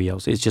close to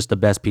Rio's. It's just the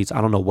best pizza.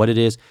 I don't know what it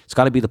is. It's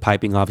got to be the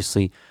piping,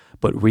 obviously,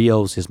 but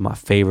Rio's is my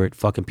favorite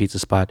fucking pizza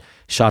spot.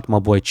 Shout out to my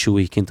boy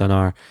Chewy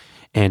Quintanar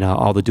and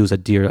all the dudes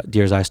at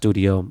Deer's Eye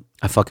Studio.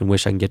 I fucking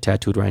wish I can get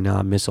tattooed right now.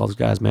 I miss all those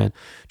guys, man.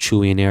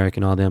 Chewy and Eric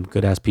and all them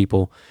good ass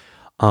people.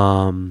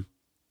 On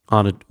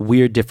a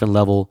weird different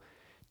level,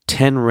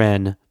 Ten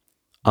Ren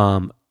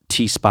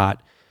T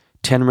Spot.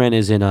 Ten Ren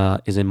is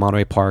in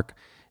Monterey Park.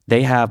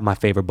 They have my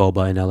favorite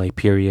boba in LA,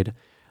 period.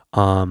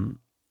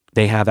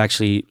 They have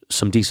actually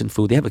some decent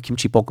food. They have a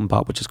kimchi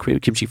bokkeumbap, which is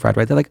kimchi fried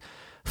rice. They're like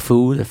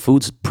food. The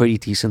food's pretty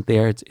decent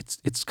there.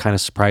 It's kind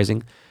of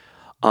surprising.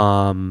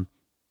 Diagonally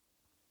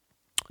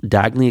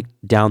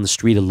down the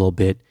street a little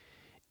bit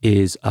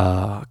is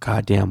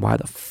goddamn, why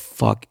the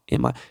fuck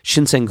am I?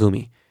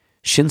 Shinsengumi.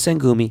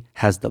 Shinsengumi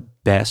has the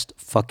best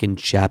fucking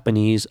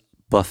Japanese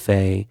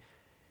buffet.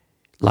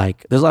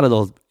 Like, there's a lot of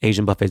those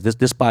Asian buffets.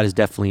 This spot is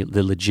definitely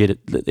the legit.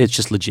 It's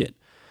just legit.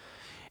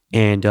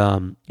 And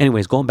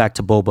anyways, going back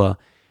to boba,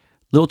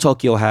 Little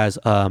Tokyo has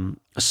a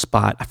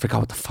spot. I forgot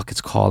what the fuck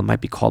it's called. It might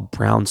be called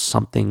Brown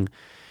something.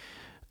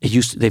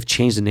 They've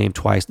changed the name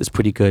twice. It's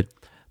pretty good.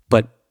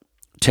 But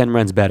Ten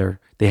Ren's better.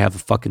 They have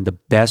the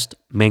best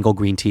mango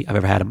green tea I've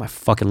ever had in my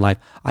fucking life.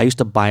 I used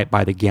to buy it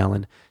by the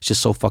gallon. It's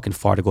just so fucking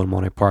far to go to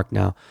Monterey Park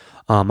now.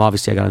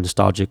 Obviously, I got a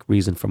nostalgic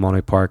reason for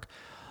Monterey Park.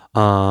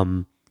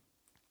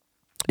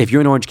 If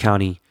you're in Orange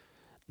County,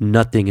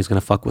 nothing is going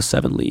to fuck with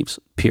Seven Leaves,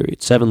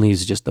 period. Seven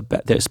Leaves is just the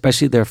best.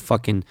 Especially their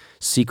fucking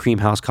Sea Cream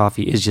House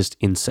coffee is just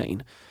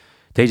insane.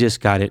 They just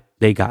got it.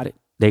 They got it.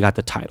 They got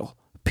the title,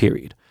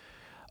 period.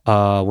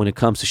 When it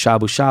comes to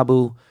Shabu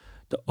Shabu,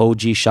 the OG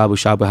Shabu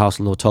Shabu House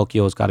in Little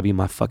Tokyo has got to be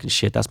my fucking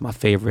shit. That's my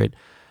favorite.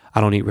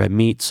 I don't eat red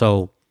meat,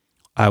 so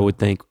I would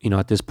think,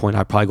 at this point,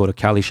 I'd probably go to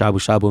Cali Shabu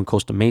Shabu in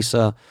Costa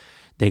Mesa.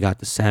 They got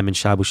the salmon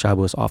Shabu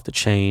Shabu. It's off the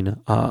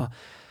chain. I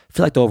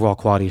feel like the overall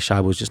quality of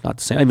shabu is just not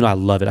the same. Even though I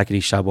love it, I could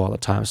eat shabu all the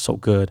time. It's so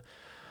good.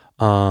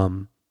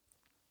 Anjin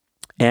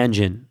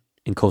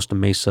in Costa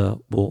Mesa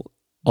will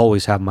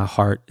always have my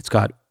heart. It's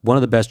got one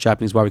of the best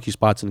Japanese barbecue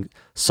spots in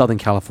Southern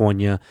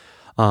California.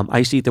 I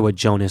used to eat there with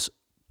Jonas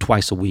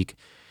twice a week,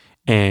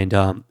 and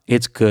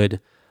it's good.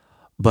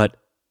 But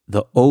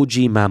the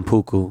OG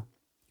Mampuku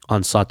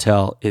on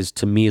Sawtell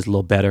to me is a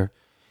little better.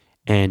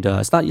 And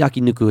it's not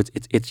yakiniku.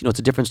 It's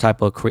a different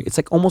type of it's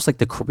like almost like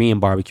the Korean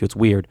barbecue. It's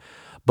weird.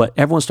 But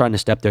everyone's starting to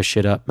step their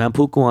shit up.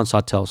 Mampuku on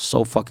Sawtell is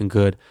so fucking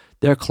good.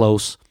 They're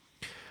close.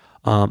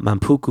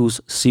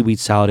 Mampuku's seaweed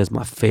salad is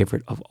my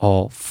favorite of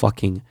all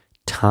fucking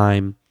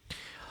time.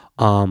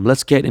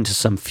 Let's get into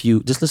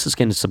let's just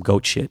get into some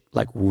goat shit.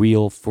 Like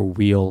real for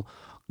real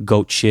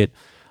goat shit.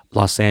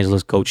 Los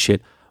Angeles goat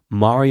shit.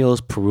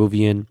 Mario's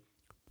Peruvian,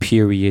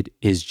 period,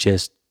 is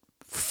just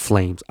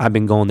flames. I've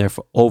been going there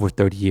for over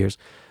 30 years.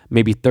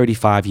 Maybe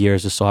 35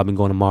 years or so. I've been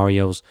going to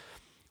Mario's.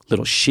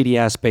 Little shitty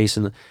ass space,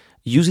 and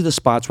usually the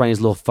spots right in these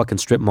little fucking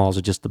strip malls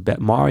are just the best.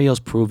 Mario's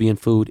Peruvian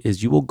food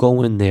is, you will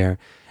go in there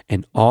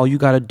and all you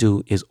gotta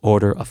do is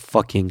order a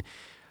fucking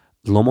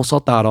lomo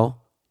saltado.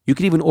 You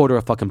could even order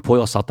a fucking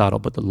pollo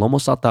saltado, but the lomo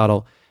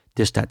saltado,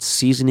 just that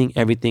seasoning,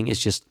 everything is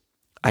just,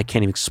 I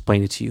can't even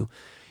explain it to you.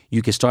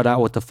 You can start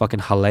out with the fucking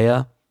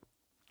halea,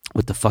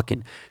 with the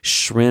fucking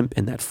shrimp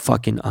and that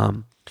fucking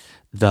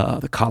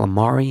the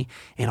calamari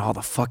and all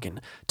the fucking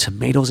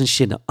tomatoes and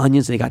shit and the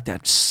onions. They got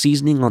that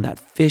seasoning on that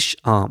fish.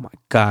 Oh my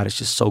God, it's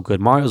just so good.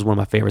 Mario's one of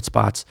my favorite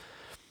spots.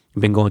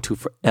 I've been going to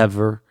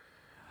forever.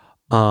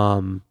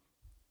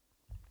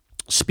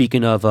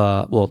 Speaking of,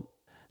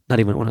 not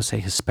even want to say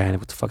Hispanic,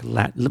 what the fuck,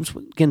 Latin. Let's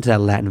get into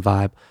that Latin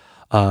vibe.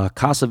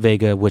 Casa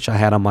Vega, which I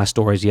had on my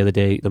stories the other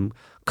day, the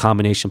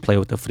combination play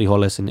with the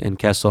frijoles and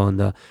queso and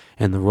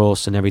the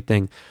rolls and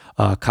everything.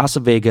 Casa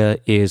Vega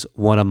is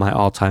one of my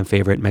all-time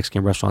favorite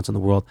Mexican restaurants in the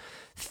world.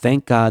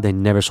 Thank God they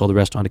never sold the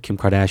restaurant to Kim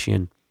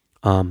Kardashian.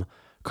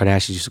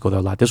 Kardashians used to go there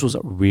a lot. This was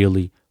a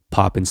really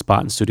poppin'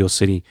 spot in Studio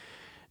City,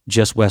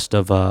 just west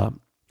of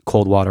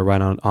Coldwater,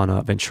 right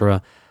on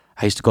Ventura.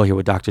 I used to go here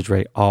with Dr.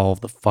 Dre all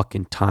the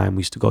fucking time.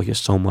 We used to go here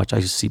so much. I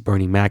used to see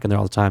Bernie Mac in there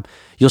all the time.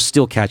 You'll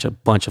still catch a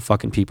bunch of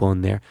fucking people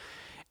in there.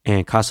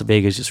 And Casa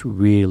Vega is just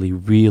really,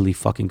 really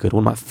fucking good.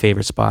 One of my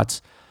favorite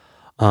spots.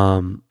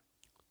 Don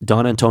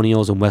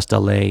Antonio's in West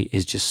LA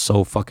is just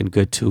so fucking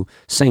good too.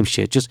 Same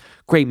shit. Just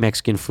great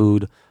Mexican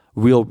food.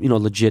 Real,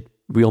 legit,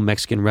 real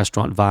Mexican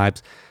restaurant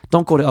vibes.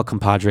 Don't go to El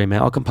Compadre,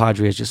 man. El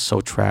Compadre is just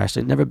so trash.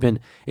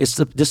 It's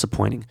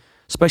disappointing.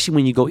 Especially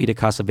when you go eat at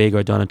Casa Vega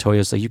or Don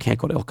Antonio's, like you can't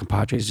go to El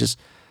Compadre. It's just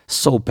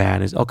so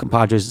bad. El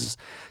Compadre is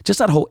just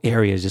that whole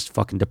area is just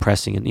fucking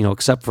depressing. And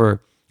except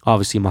for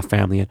obviously my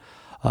family at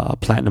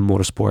Platinum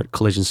Motorsport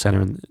Collision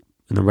Center in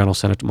the rental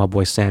center to my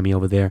boy Sammy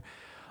over there.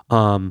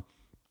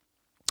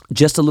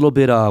 Just a little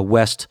bit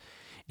west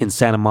in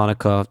Santa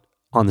Monica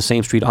on the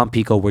same street on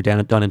Pico where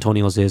Don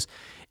Antonio's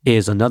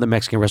is another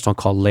Mexican restaurant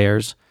called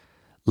Lares.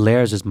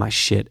 Lares is my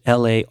shit.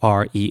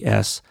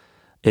 Lares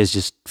is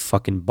just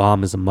fucking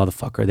bomb as a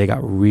motherfucker. They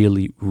got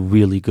really,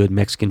 really good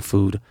Mexican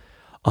food.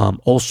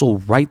 Also,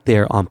 right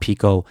there on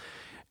Pico,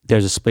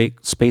 there's a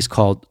space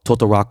called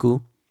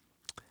Totaraku.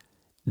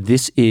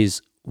 This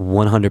is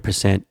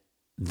 100%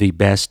 the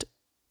best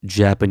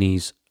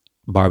Japanese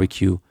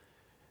barbecue.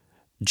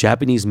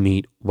 Japanese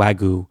meat,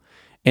 Wagyu.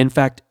 In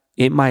fact,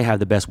 it might have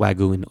the best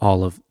Wagyu in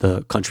all of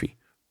the country.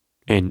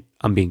 And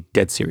I'm being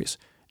dead serious.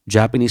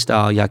 Japanese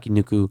style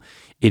yakiniku,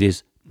 it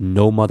is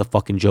no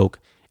motherfucking joke.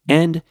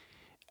 And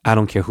I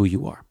don't care who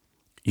you are.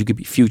 You could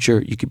be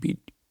Future. You could be,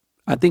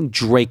 I think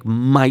Drake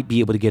might be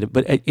able to get it,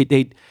 but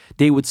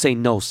they would say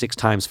no 6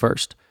 times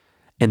first.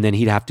 And then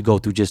he'd have to go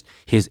through just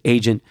his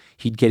agent.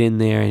 He'd get in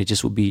there and it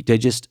just would be, they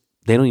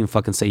don't even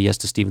fucking say yes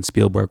to Steven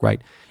Spielberg,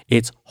 right?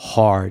 It's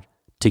hard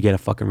to get a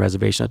fucking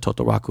reservation at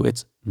Totaraku.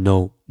 It's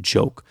no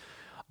joke.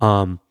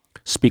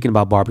 Speaking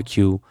about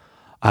barbecue,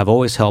 I've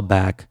always held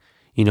back.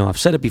 I've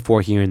said it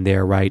before here and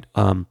there, right?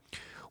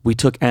 We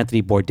took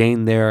Anthony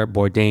Bourdain there.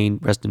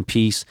 Bourdain, rest in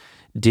peace,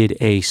 did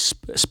a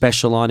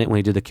special on it when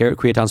he did the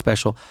Koreatown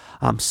special.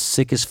 I'm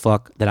sick as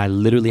fuck that I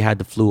literally had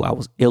the flu. I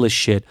was ill as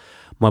shit.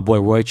 My boy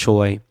Roy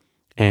Choi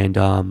and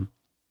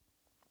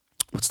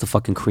what's the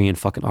fucking Korean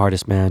fucking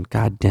artist, man?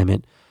 God damn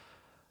it.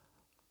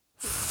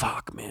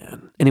 Fuck,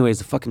 man. Anyways,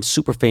 the fucking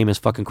super famous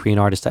fucking Korean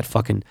artist that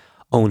fucking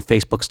owned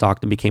Facebook stock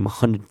and became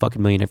 100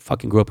 fucking million.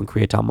 Fucking grew up in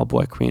Koreatown. My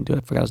boy, Korean dude,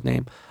 I forgot his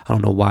name. I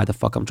don't know why the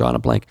fuck I'm drawing a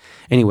blank.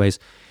 Anyways,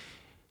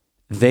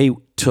 they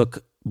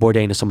took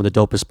Bourdain to some of the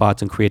dopest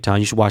spots in Koreatown.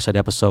 You should watch that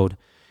episode.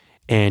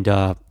 And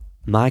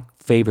my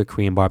favorite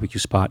Korean barbecue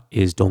spot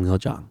is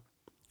Dongiljeong.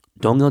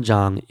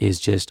 Dongiljeong is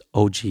just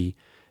OG.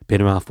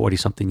 Been around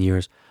 40-something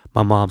years.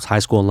 My mom's high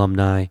school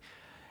alumni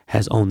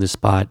has owned this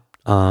spot.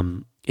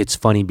 It's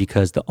funny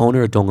because the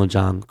owner of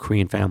Dongiljeong,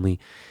 Korean family,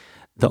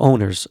 the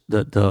owners,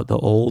 the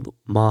old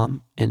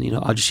mom and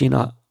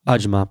Ajishina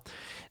Ajima,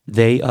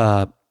 they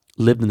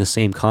lived in the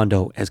same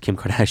condo as Kim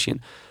Kardashian.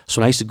 So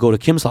when I used to go to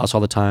Kim's house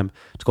all the time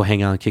to go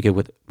hang out and kick it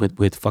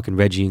with fucking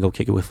Reggie and go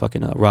kick it with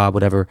fucking Rob,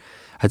 whatever,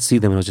 I'd see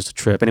them and it was just a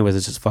trip. Anyways,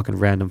 it's just a fucking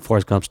random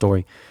Forrest Gump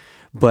story.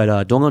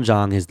 But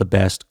Dongiljeong is the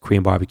best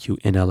Korean barbecue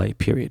in LA,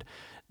 period.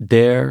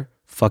 Their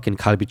fucking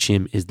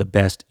kalbichim is the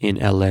best in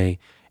LA.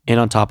 And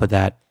on top of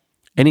that,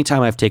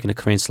 anytime I've taken a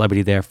Korean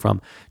celebrity there,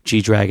 from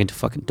G-Dragon to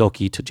fucking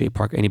Doki to Jay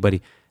Parker,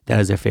 anybody, that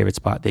is their favorite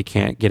spot. They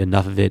can't get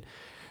enough of it.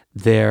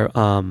 Their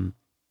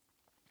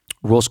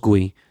roast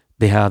gooey,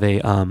 they have a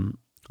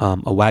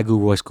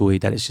Wagyu roast gooey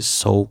that is just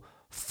so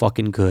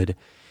fucking good.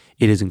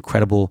 It is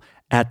incredible.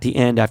 At the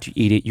end, after you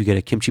eat it, you get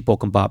a kimchi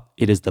bokkeumbap.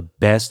 It is the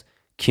best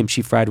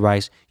kimchi fried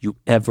rice you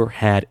ever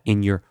had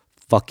in your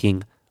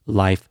fucking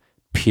life,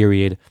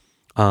 period.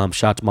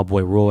 Shout out to my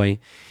boy Roy.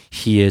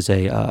 He is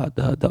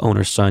the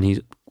owner's son.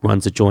 He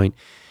runs the joint.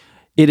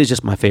 It is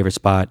just my favorite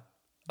spot.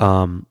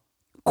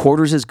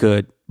 Quarters is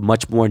good,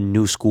 much more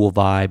new school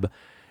vibe.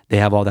 They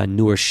have all that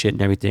newer shit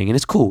and everything, and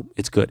it's cool.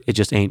 It's good. It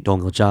just ain't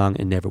Dongiljeong.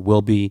 It never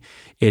will be.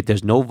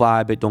 There's no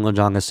vibe at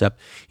Dongiljeong except,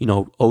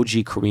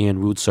 OG Korean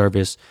rude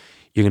service.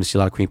 You're going to see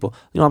a lot of Korean people.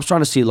 I'm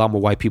starting to see a lot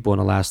more white people in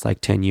the last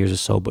 10 years or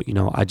so, but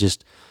I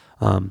just,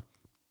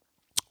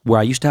 where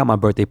I used to have my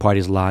birthday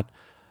parties a lot,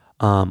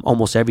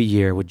 almost every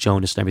year with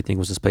Jonas and everything,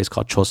 was this place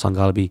called Chosun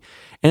Galbi.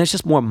 And it's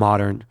just more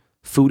modern.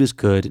 Food is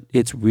good.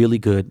 It's really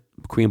good.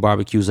 Korean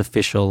barbecue is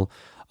official.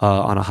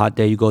 On a hot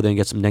day, you go there and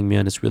get some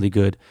naengmyeon. It's really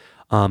good.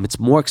 It's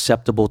more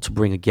acceptable to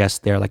bring a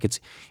guest there. It's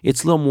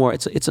a little more.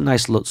 It's a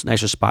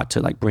nicer spot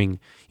to bring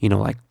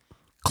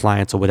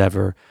clients or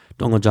whatever.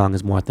 Dongiljeong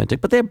is more authentic,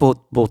 but they're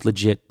both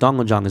legit.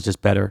 Dongiljeong is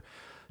just better.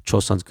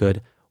 Chosun's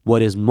good.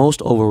 What is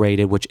most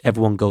overrated, which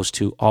everyone goes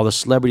to, all the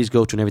celebrities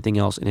go to and everything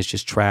else, and it's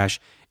just trash,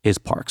 is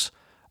Parks.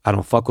 I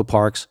don't fuck with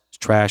Parks. It's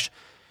trash.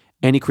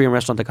 Any Korean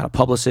restaurant that got a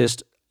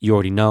publicist, you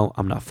already know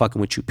I'm not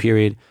fucking with you,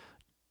 period.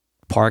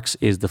 Parks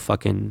is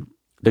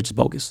they're just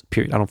bogus,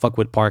 period. I don't fuck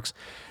with Parks.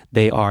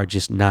 They are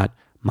just not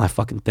my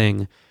fucking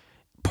thing.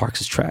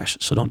 Parks is trash.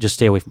 So don't just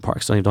stay away from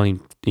Parks. Don't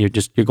even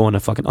you're going to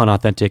fucking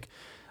unauthentic,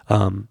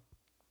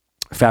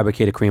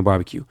 fabricated Korean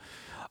barbecue.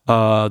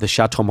 The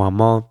Chateau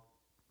Marmont,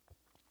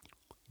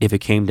 if it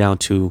came down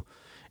to,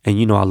 and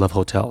you know I love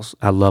hotels.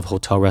 I love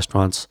hotel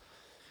restaurants.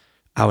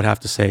 I would have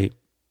to say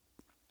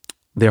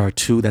there are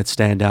two that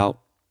stand out.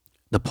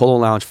 The Polo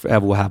Lounge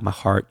forever will have my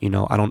heart. You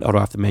know, I don't order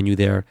off the menu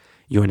there.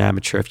 You're an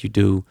amateur if you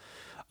do.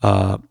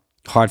 Hard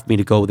for me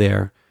to go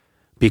there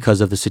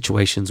because of the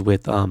situations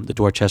with the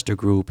Dorchester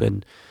group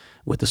and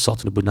with the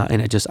Sultan of Brunei.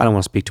 And I don't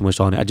want to speak too much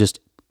on it.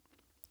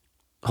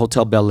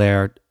 Hotel Bel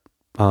Air,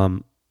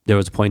 there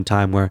was a point in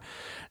time where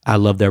I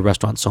loved their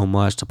restaurant so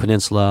much. The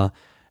Peninsula,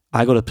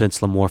 I go to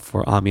Peninsula more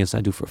for ambience than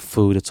I do for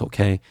food. It's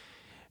okay.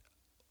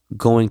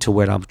 Going to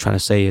what I'm trying to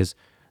say is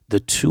the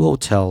two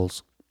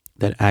hotels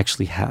that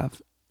actually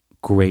have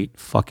great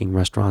fucking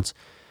restaurants,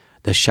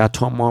 the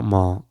Chateau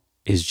Marmont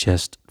is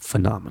just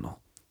phenomenal,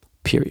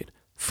 period.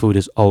 Food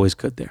is always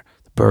good there.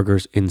 The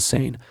burgers,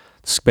 insane.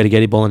 The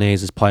spaghetti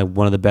bolognese is probably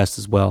one of the best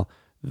as well.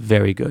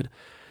 Very good.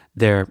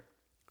 Their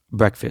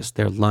breakfast,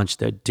 their lunch,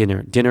 their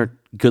dinner. Dinner,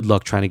 good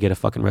luck trying to get a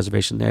fucking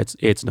reservation there.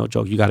 It's no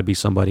joke. You got to be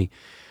somebody.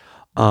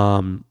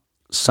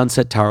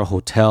 Sunset Tower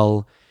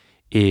Hotel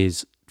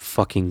is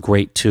fucking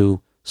great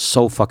too.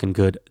 So fucking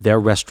good. Their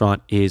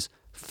restaurant is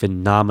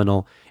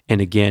phenomenal.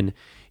 And again,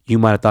 you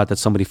might have thought that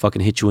somebody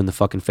fucking hit you in the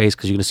fucking face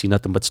because you're going to see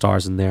nothing but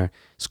stars in there.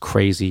 It's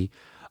crazy.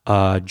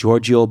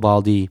 Giorgio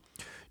Baldi.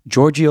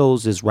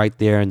 Giorgio's is right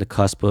there in the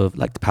cusp of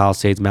like the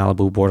Palisades,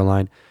 Malibu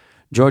borderline.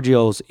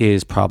 Giorgio's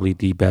is probably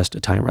the best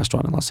Italian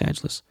restaurant in Los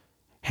Angeles.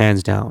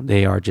 Hands down.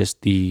 They are just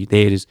it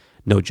is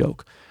no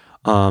joke.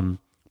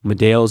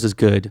 Medeo's is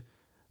good,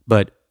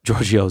 but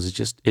Giorgio's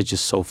is it's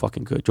just so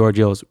fucking good.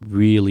 Giorgio's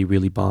really,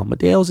 really bomb.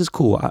 Medeo's is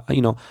cool. I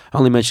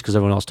only mention because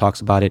everyone else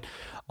talks about it.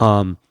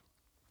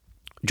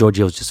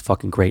 Giorgio's just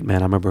fucking great,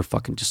 man. I remember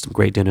fucking just some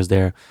great dinners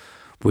there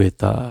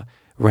with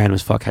random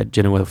as fuck. Had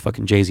dinner with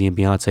fucking Jay-Z and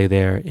Beyonce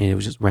there, and it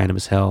was just random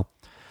as hell.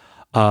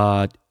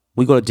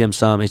 We go to dim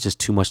sum. It's just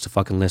too much to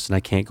fucking list, and I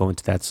can't go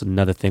into that. It's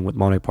another thing with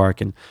Monterey Park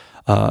and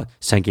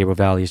San Gabriel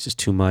Valley. It's just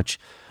too much.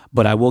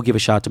 But I will give a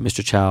shout out to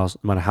Mr. Chow's.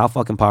 No matter how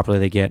fucking popular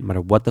they get, no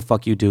matter what the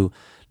fuck you do,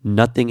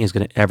 nothing is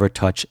going to ever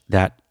touch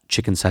that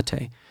chicken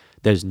satay.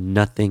 There's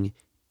nothing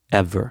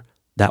ever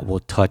that will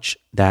touch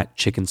that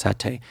chicken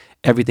satay.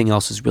 Everything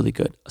else is really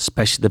good,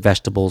 especially the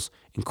vegetables.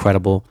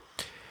 Incredible.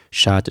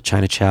 Shout out to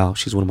China Chow.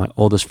 She's one of my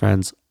oldest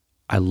friends.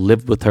 I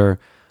lived with her.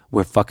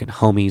 We're fucking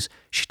homies.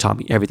 She taught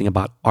me everything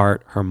about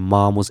art. Her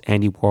mom was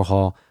Andy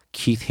Warhol,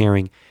 Keith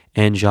Haring,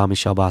 and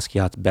Jean-Michel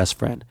Basquiat's best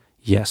friend.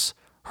 Yes,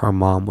 her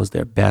mom was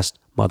their best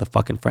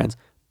motherfucking friends.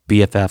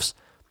 BFFs.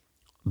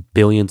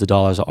 Billions of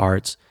dollars of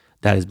arts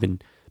that has been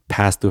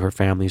passed through her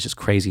family. It's just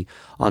crazy.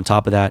 On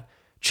top of that,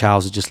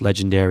 Chow's is just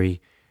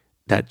legendary.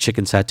 That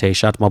chicken satay.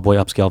 Shout out to my boy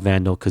Upscale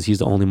Vandal because he's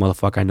the only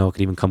motherfucker I know who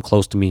could even come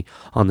close to me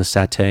on the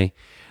satay.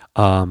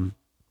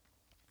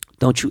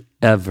 Don't you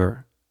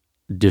ever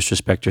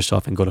disrespect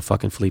yourself and go to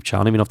fucking Philippe Chow. I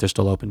don't even know if they're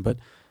still open, but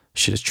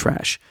shit is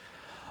trash.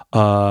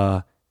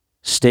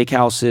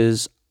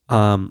 Steakhouses,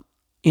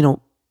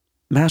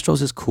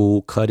 Mastro's is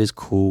cool. Cud is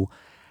cool.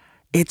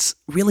 It's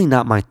really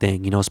not my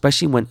thing,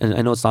 especially when, and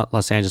I know it's not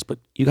Los Angeles, but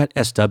you got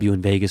SW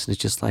in Vegas, and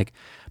it's just like,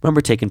 I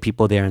remember taking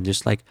people there and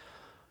just like,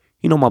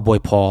 my boy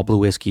Paul, Blue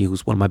Whiskey,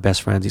 who's one of my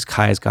best friends, he's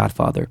Kaya's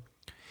godfather.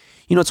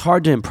 It's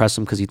hard to impress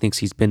him because he thinks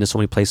he's been to so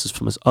many places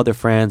from his other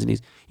friends, and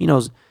he's,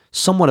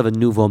 somewhat of a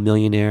nouveau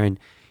millionaire, and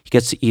he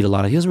gets to eat a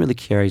lot. He doesn't really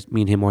care.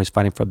 Me and him always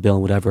fighting for a bill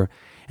and whatever.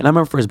 And I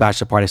remember for his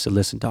bachelor party, I said,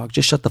 listen, dog,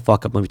 just shut the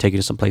fuck up. Let me take you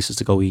to some places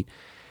to go eat.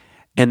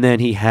 And then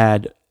he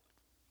had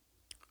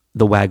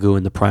the Wagyu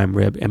and the prime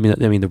rib. I mean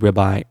the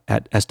ribeye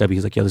at SW.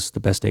 He's like, yo, this is the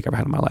best steak I've ever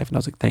had in my life. And I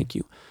was like, thank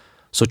you.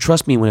 So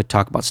trust me when I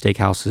talk about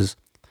steakhouses.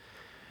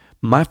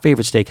 My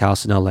favorite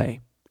steakhouse in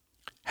LA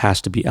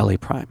has to be LA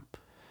Prime.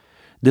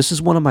 This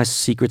is one of my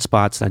secret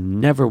spots that I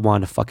never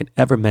want to fucking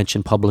ever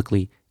mention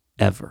publicly,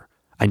 ever.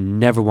 I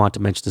never want to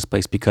mention this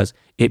place because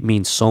it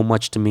means so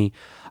much to me.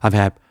 I've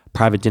had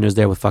private dinners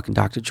there with fucking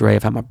Dr. Dre.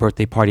 I've had my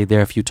birthday party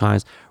there a few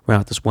times. We're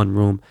out this one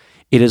room.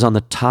 It is on the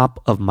top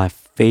of my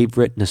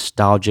favorite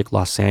nostalgic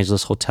Los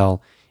Angeles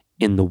hotel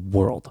in the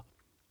world.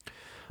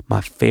 My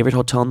favorite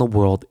hotel in the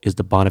world is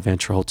the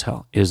Bonaventure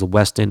Hotel. It is a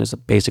Westin. It's a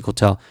basic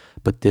hotel,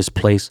 but this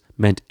place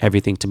meant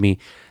everything to me.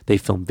 They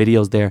filmed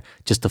videos there.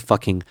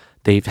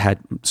 They've had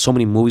so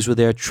many movies were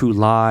there. True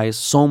Lies.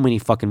 So many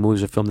fucking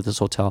movies were filmed at this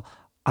hotel.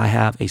 I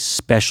have a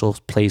special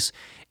place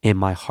in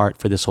my heart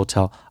for this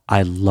hotel.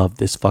 I love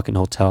this fucking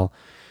hotel.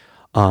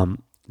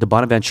 The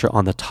Bonaventure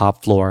on the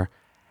top floor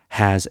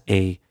has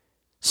a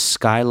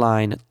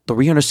skyline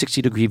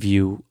 360-degree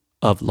view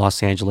of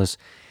Los Angeles,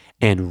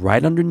 and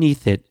right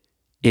underneath it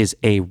is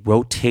a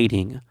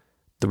rotating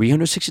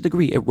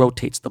 360-degree. It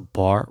rotates. The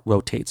bar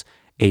rotates.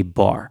 A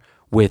bar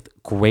with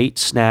great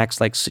snacks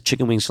like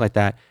chicken wings like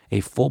that. A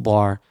full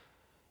bar.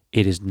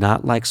 It is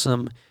not like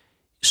some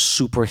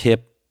super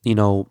hip,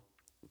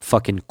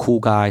 fucking cool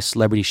guy,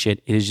 celebrity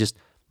shit. It is just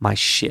my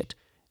shit.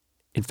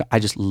 In fact, I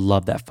just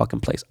love that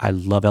fucking place. I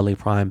love LA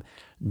Prime.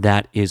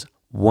 That is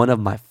one of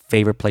my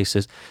favorite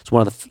places. It's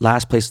one of the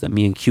last places that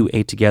me and Q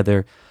ate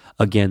together.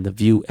 Again, the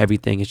view,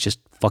 everything, it's just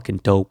fucking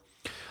dope.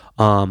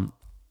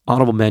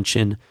 Honorable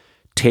mention,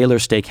 Taylor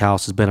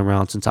Steakhouse has been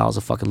around since I was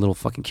a fucking little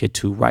fucking kid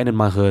too. Right in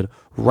my hood,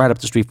 right up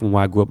the street from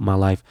where I grew up in my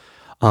life.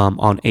 On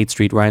 8th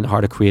Street, right in the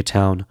heart of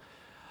Koreatown.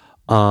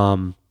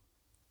 On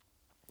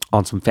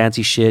some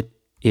fancy shit,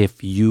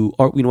 if you,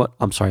 or you know what,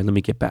 I'm sorry, let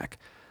me get back.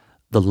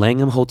 The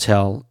Langham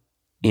Hotel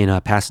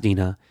in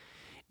Pasadena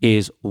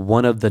is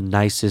one of the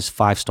nicest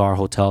 5-star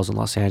hotels in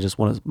Los Angeles,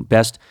 one of the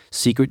best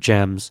secret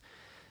gems.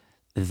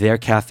 Their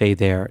cafe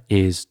there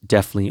is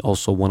definitely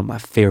also one of my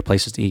favorite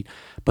places to eat.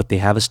 But they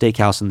have a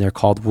steakhouse in there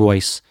called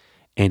Royce,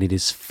 and it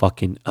is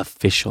fucking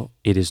official.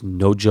 It is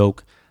no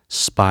joke.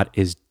 Spot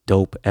is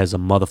dope as a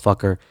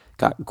motherfucker.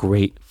 Got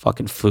great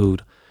fucking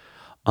food.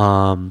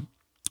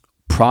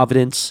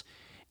 Providence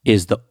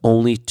is the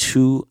only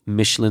 2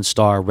 Michelin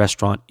star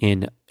restaurant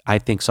in, I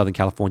think, Southern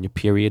California,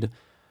 period.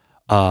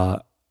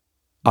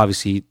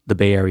 Obviously, the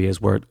Bay Area is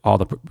where all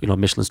the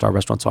Michelin star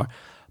restaurants are.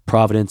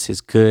 Providence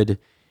is good.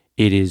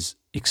 It is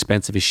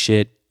expensive as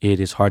shit. It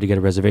is hard to get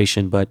a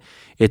reservation, but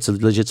it's a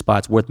legit spot.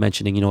 It's worth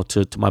mentioning,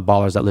 to my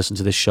ballers that listen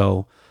to this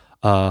show.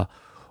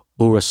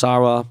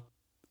 Urasawa,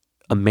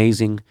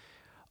 amazing.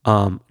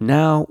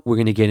 Now we're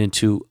going to get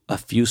into a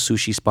few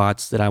sushi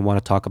spots that I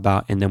want to talk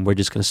about, and then we're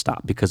just going to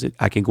stop because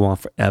I can go on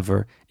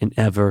forever and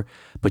ever,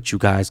 but you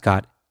guys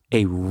got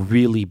a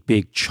really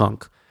big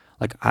chunk.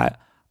 Like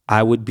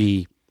I would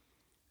be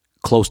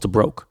close to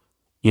broke.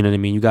 You know what I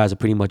mean? You guys are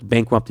pretty much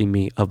bankrupting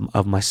me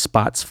of my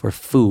spots for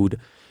food.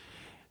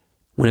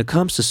 When it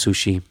comes to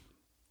sushi,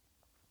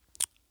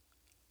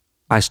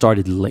 I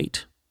started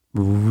late,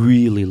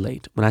 really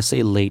late. When I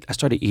say late, I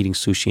started eating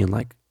sushi in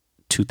like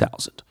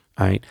 2000,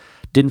 all right?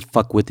 Didn't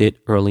fuck with it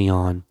early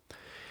on.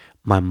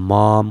 My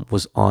mom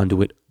was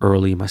onto it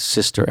early. My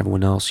sister,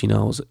 everyone else, it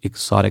was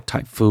exotic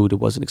type food. It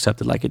wasn't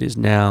accepted like it is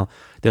now.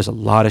 There's a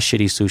lot of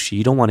shitty sushi.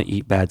 You don't want to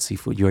eat bad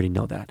seafood. You already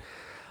know that.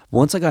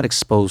 Once I got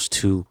exposed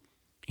to,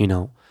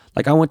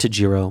 like I went to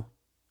Jiro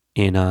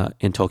in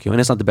Tokyo,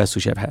 and it's not the best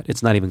sushi I've had.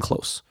 It's not even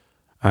close.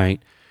 All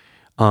right.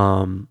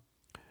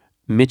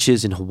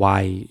 Mitch's in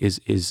Hawaii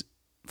is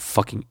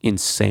fucking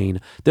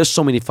insane. There's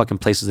so many fucking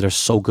places that are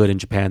so good in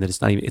Japan that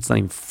it's not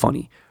even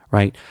funny,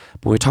 right?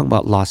 But we're talking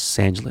about Los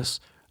Angeles,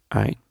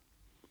 all right?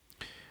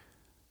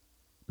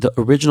 The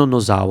original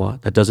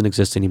Nozawa that doesn't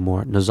exist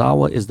anymore.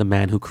 Nozawa is the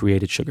man who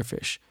created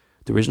Sugarfish.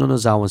 The original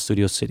Nozawa in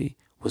Studio City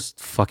was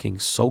fucking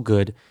so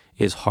good.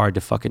 It's hard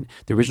to fucking,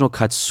 the original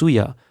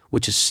Katsuya,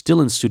 which is still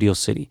in Studio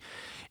City.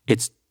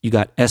 You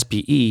got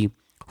SPE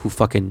who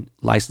fucking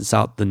licensed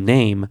out the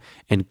name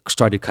and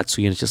started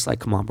Katsuya, and it's just like,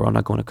 come on, bro, I'm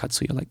not going to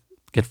Katsuya. Like,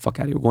 get the fuck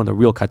out of here. We're going to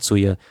real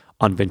Katsuya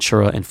on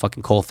Ventura and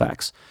fucking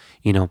Colfax,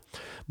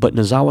 But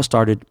Nozawa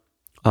started,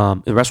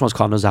 the restaurant's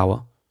called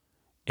Nozawa,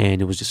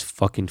 and it was just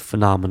fucking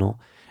phenomenal.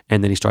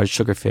 And then he started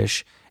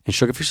Sugarfish, and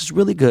Sugarfish is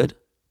really good.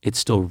 It's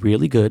still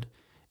really good.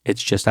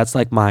 It's just, that's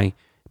like my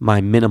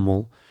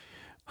minimal.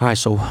 All right,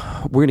 so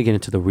we're going to get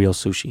into the real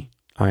sushi.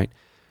 All right.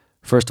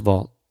 First of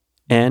all,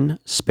 N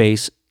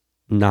space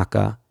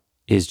Naka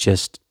is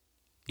just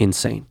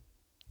insane.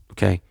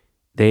 Okay.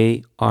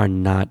 They are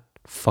not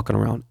fucking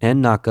around.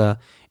 N Naka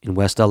in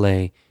West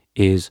LA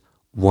is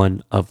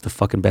one of the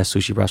fucking best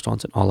sushi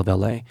restaurants in all of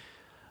LA.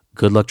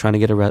 Good luck trying to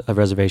get a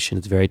reservation.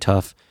 It's very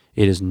tough.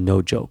 It is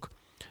no joke.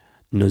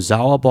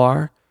 Nozawa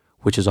Bar,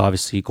 which is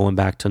obviously going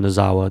back to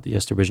Nozawa,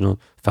 the original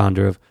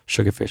founder of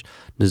Sugarfish.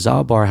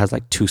 Nozawa Bar has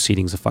like 2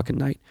 seatings a fucking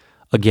night.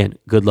 Again,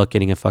 good luck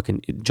getting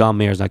John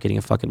Mayer's not getting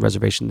a fucking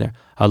reservation there.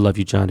 I love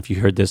you, John. If you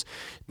heard this,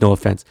 no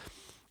offense.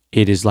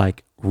 It is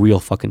like real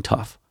fucking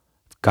tough.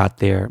 Got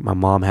there. My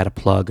mom had a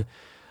plug.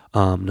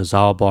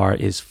 Nozawa Bar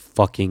is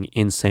fucking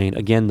insane.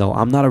 Again, though,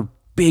 I'm not a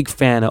big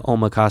fan of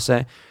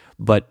omakase,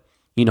 but,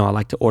 I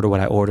like to order what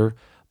I order.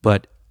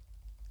 But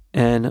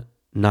N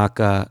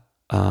Naka,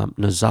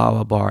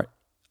 Nozawa Bar,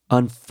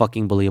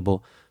 unfucking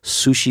believable.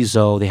 Sushi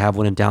Zo, they have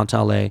one in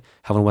downtown LA,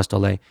 have one in West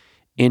LA.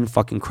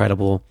 Fucking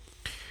incredible.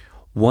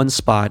 One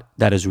spot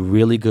that is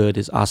really good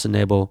is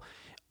Asanebo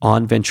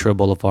on Ventura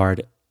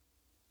Boulevard.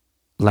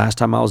 Last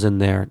time I was in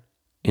there,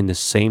 in the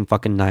same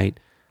fucking night,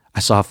 I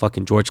saw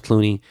fucking George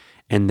Clooney,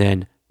 and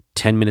then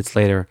 10 minutes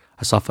later,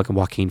 I saw fucking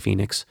Joaquin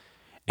Phoenix.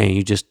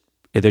 And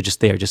they're just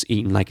there, just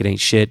eating like it ain't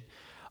shit.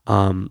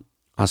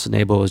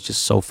 Asanebo is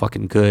just so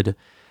fucking good.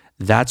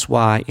 That's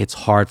why it's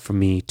hard for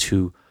me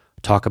to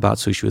talk about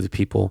sushi with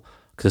people,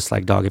 because it's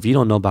like, dog, if you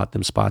don't know about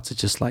them spots,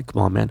 it's just like,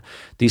 come on, man.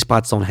 These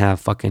spots don't have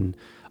fucking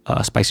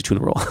spicy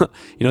tuna roll.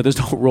 There's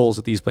no rolls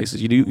at these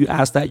places. You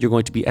ask that, you're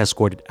going to be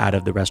escorted out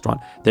of the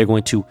restaurant. They're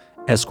going to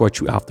escort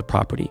you off the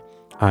property.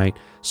 All right.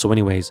 So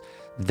anyways,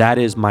 that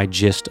is my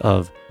gist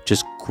of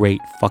just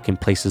great fucking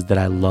places that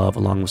I love,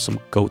 along with some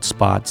goat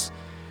spots.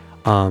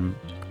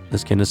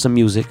 Let's get into some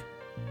music.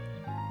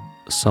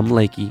 Some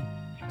Lakey.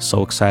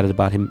 So excited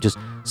about him just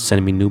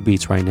sending me new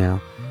beats right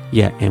now.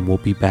 Yeah, and we'll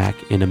be back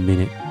in a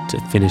minute to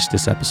finish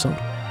this episode.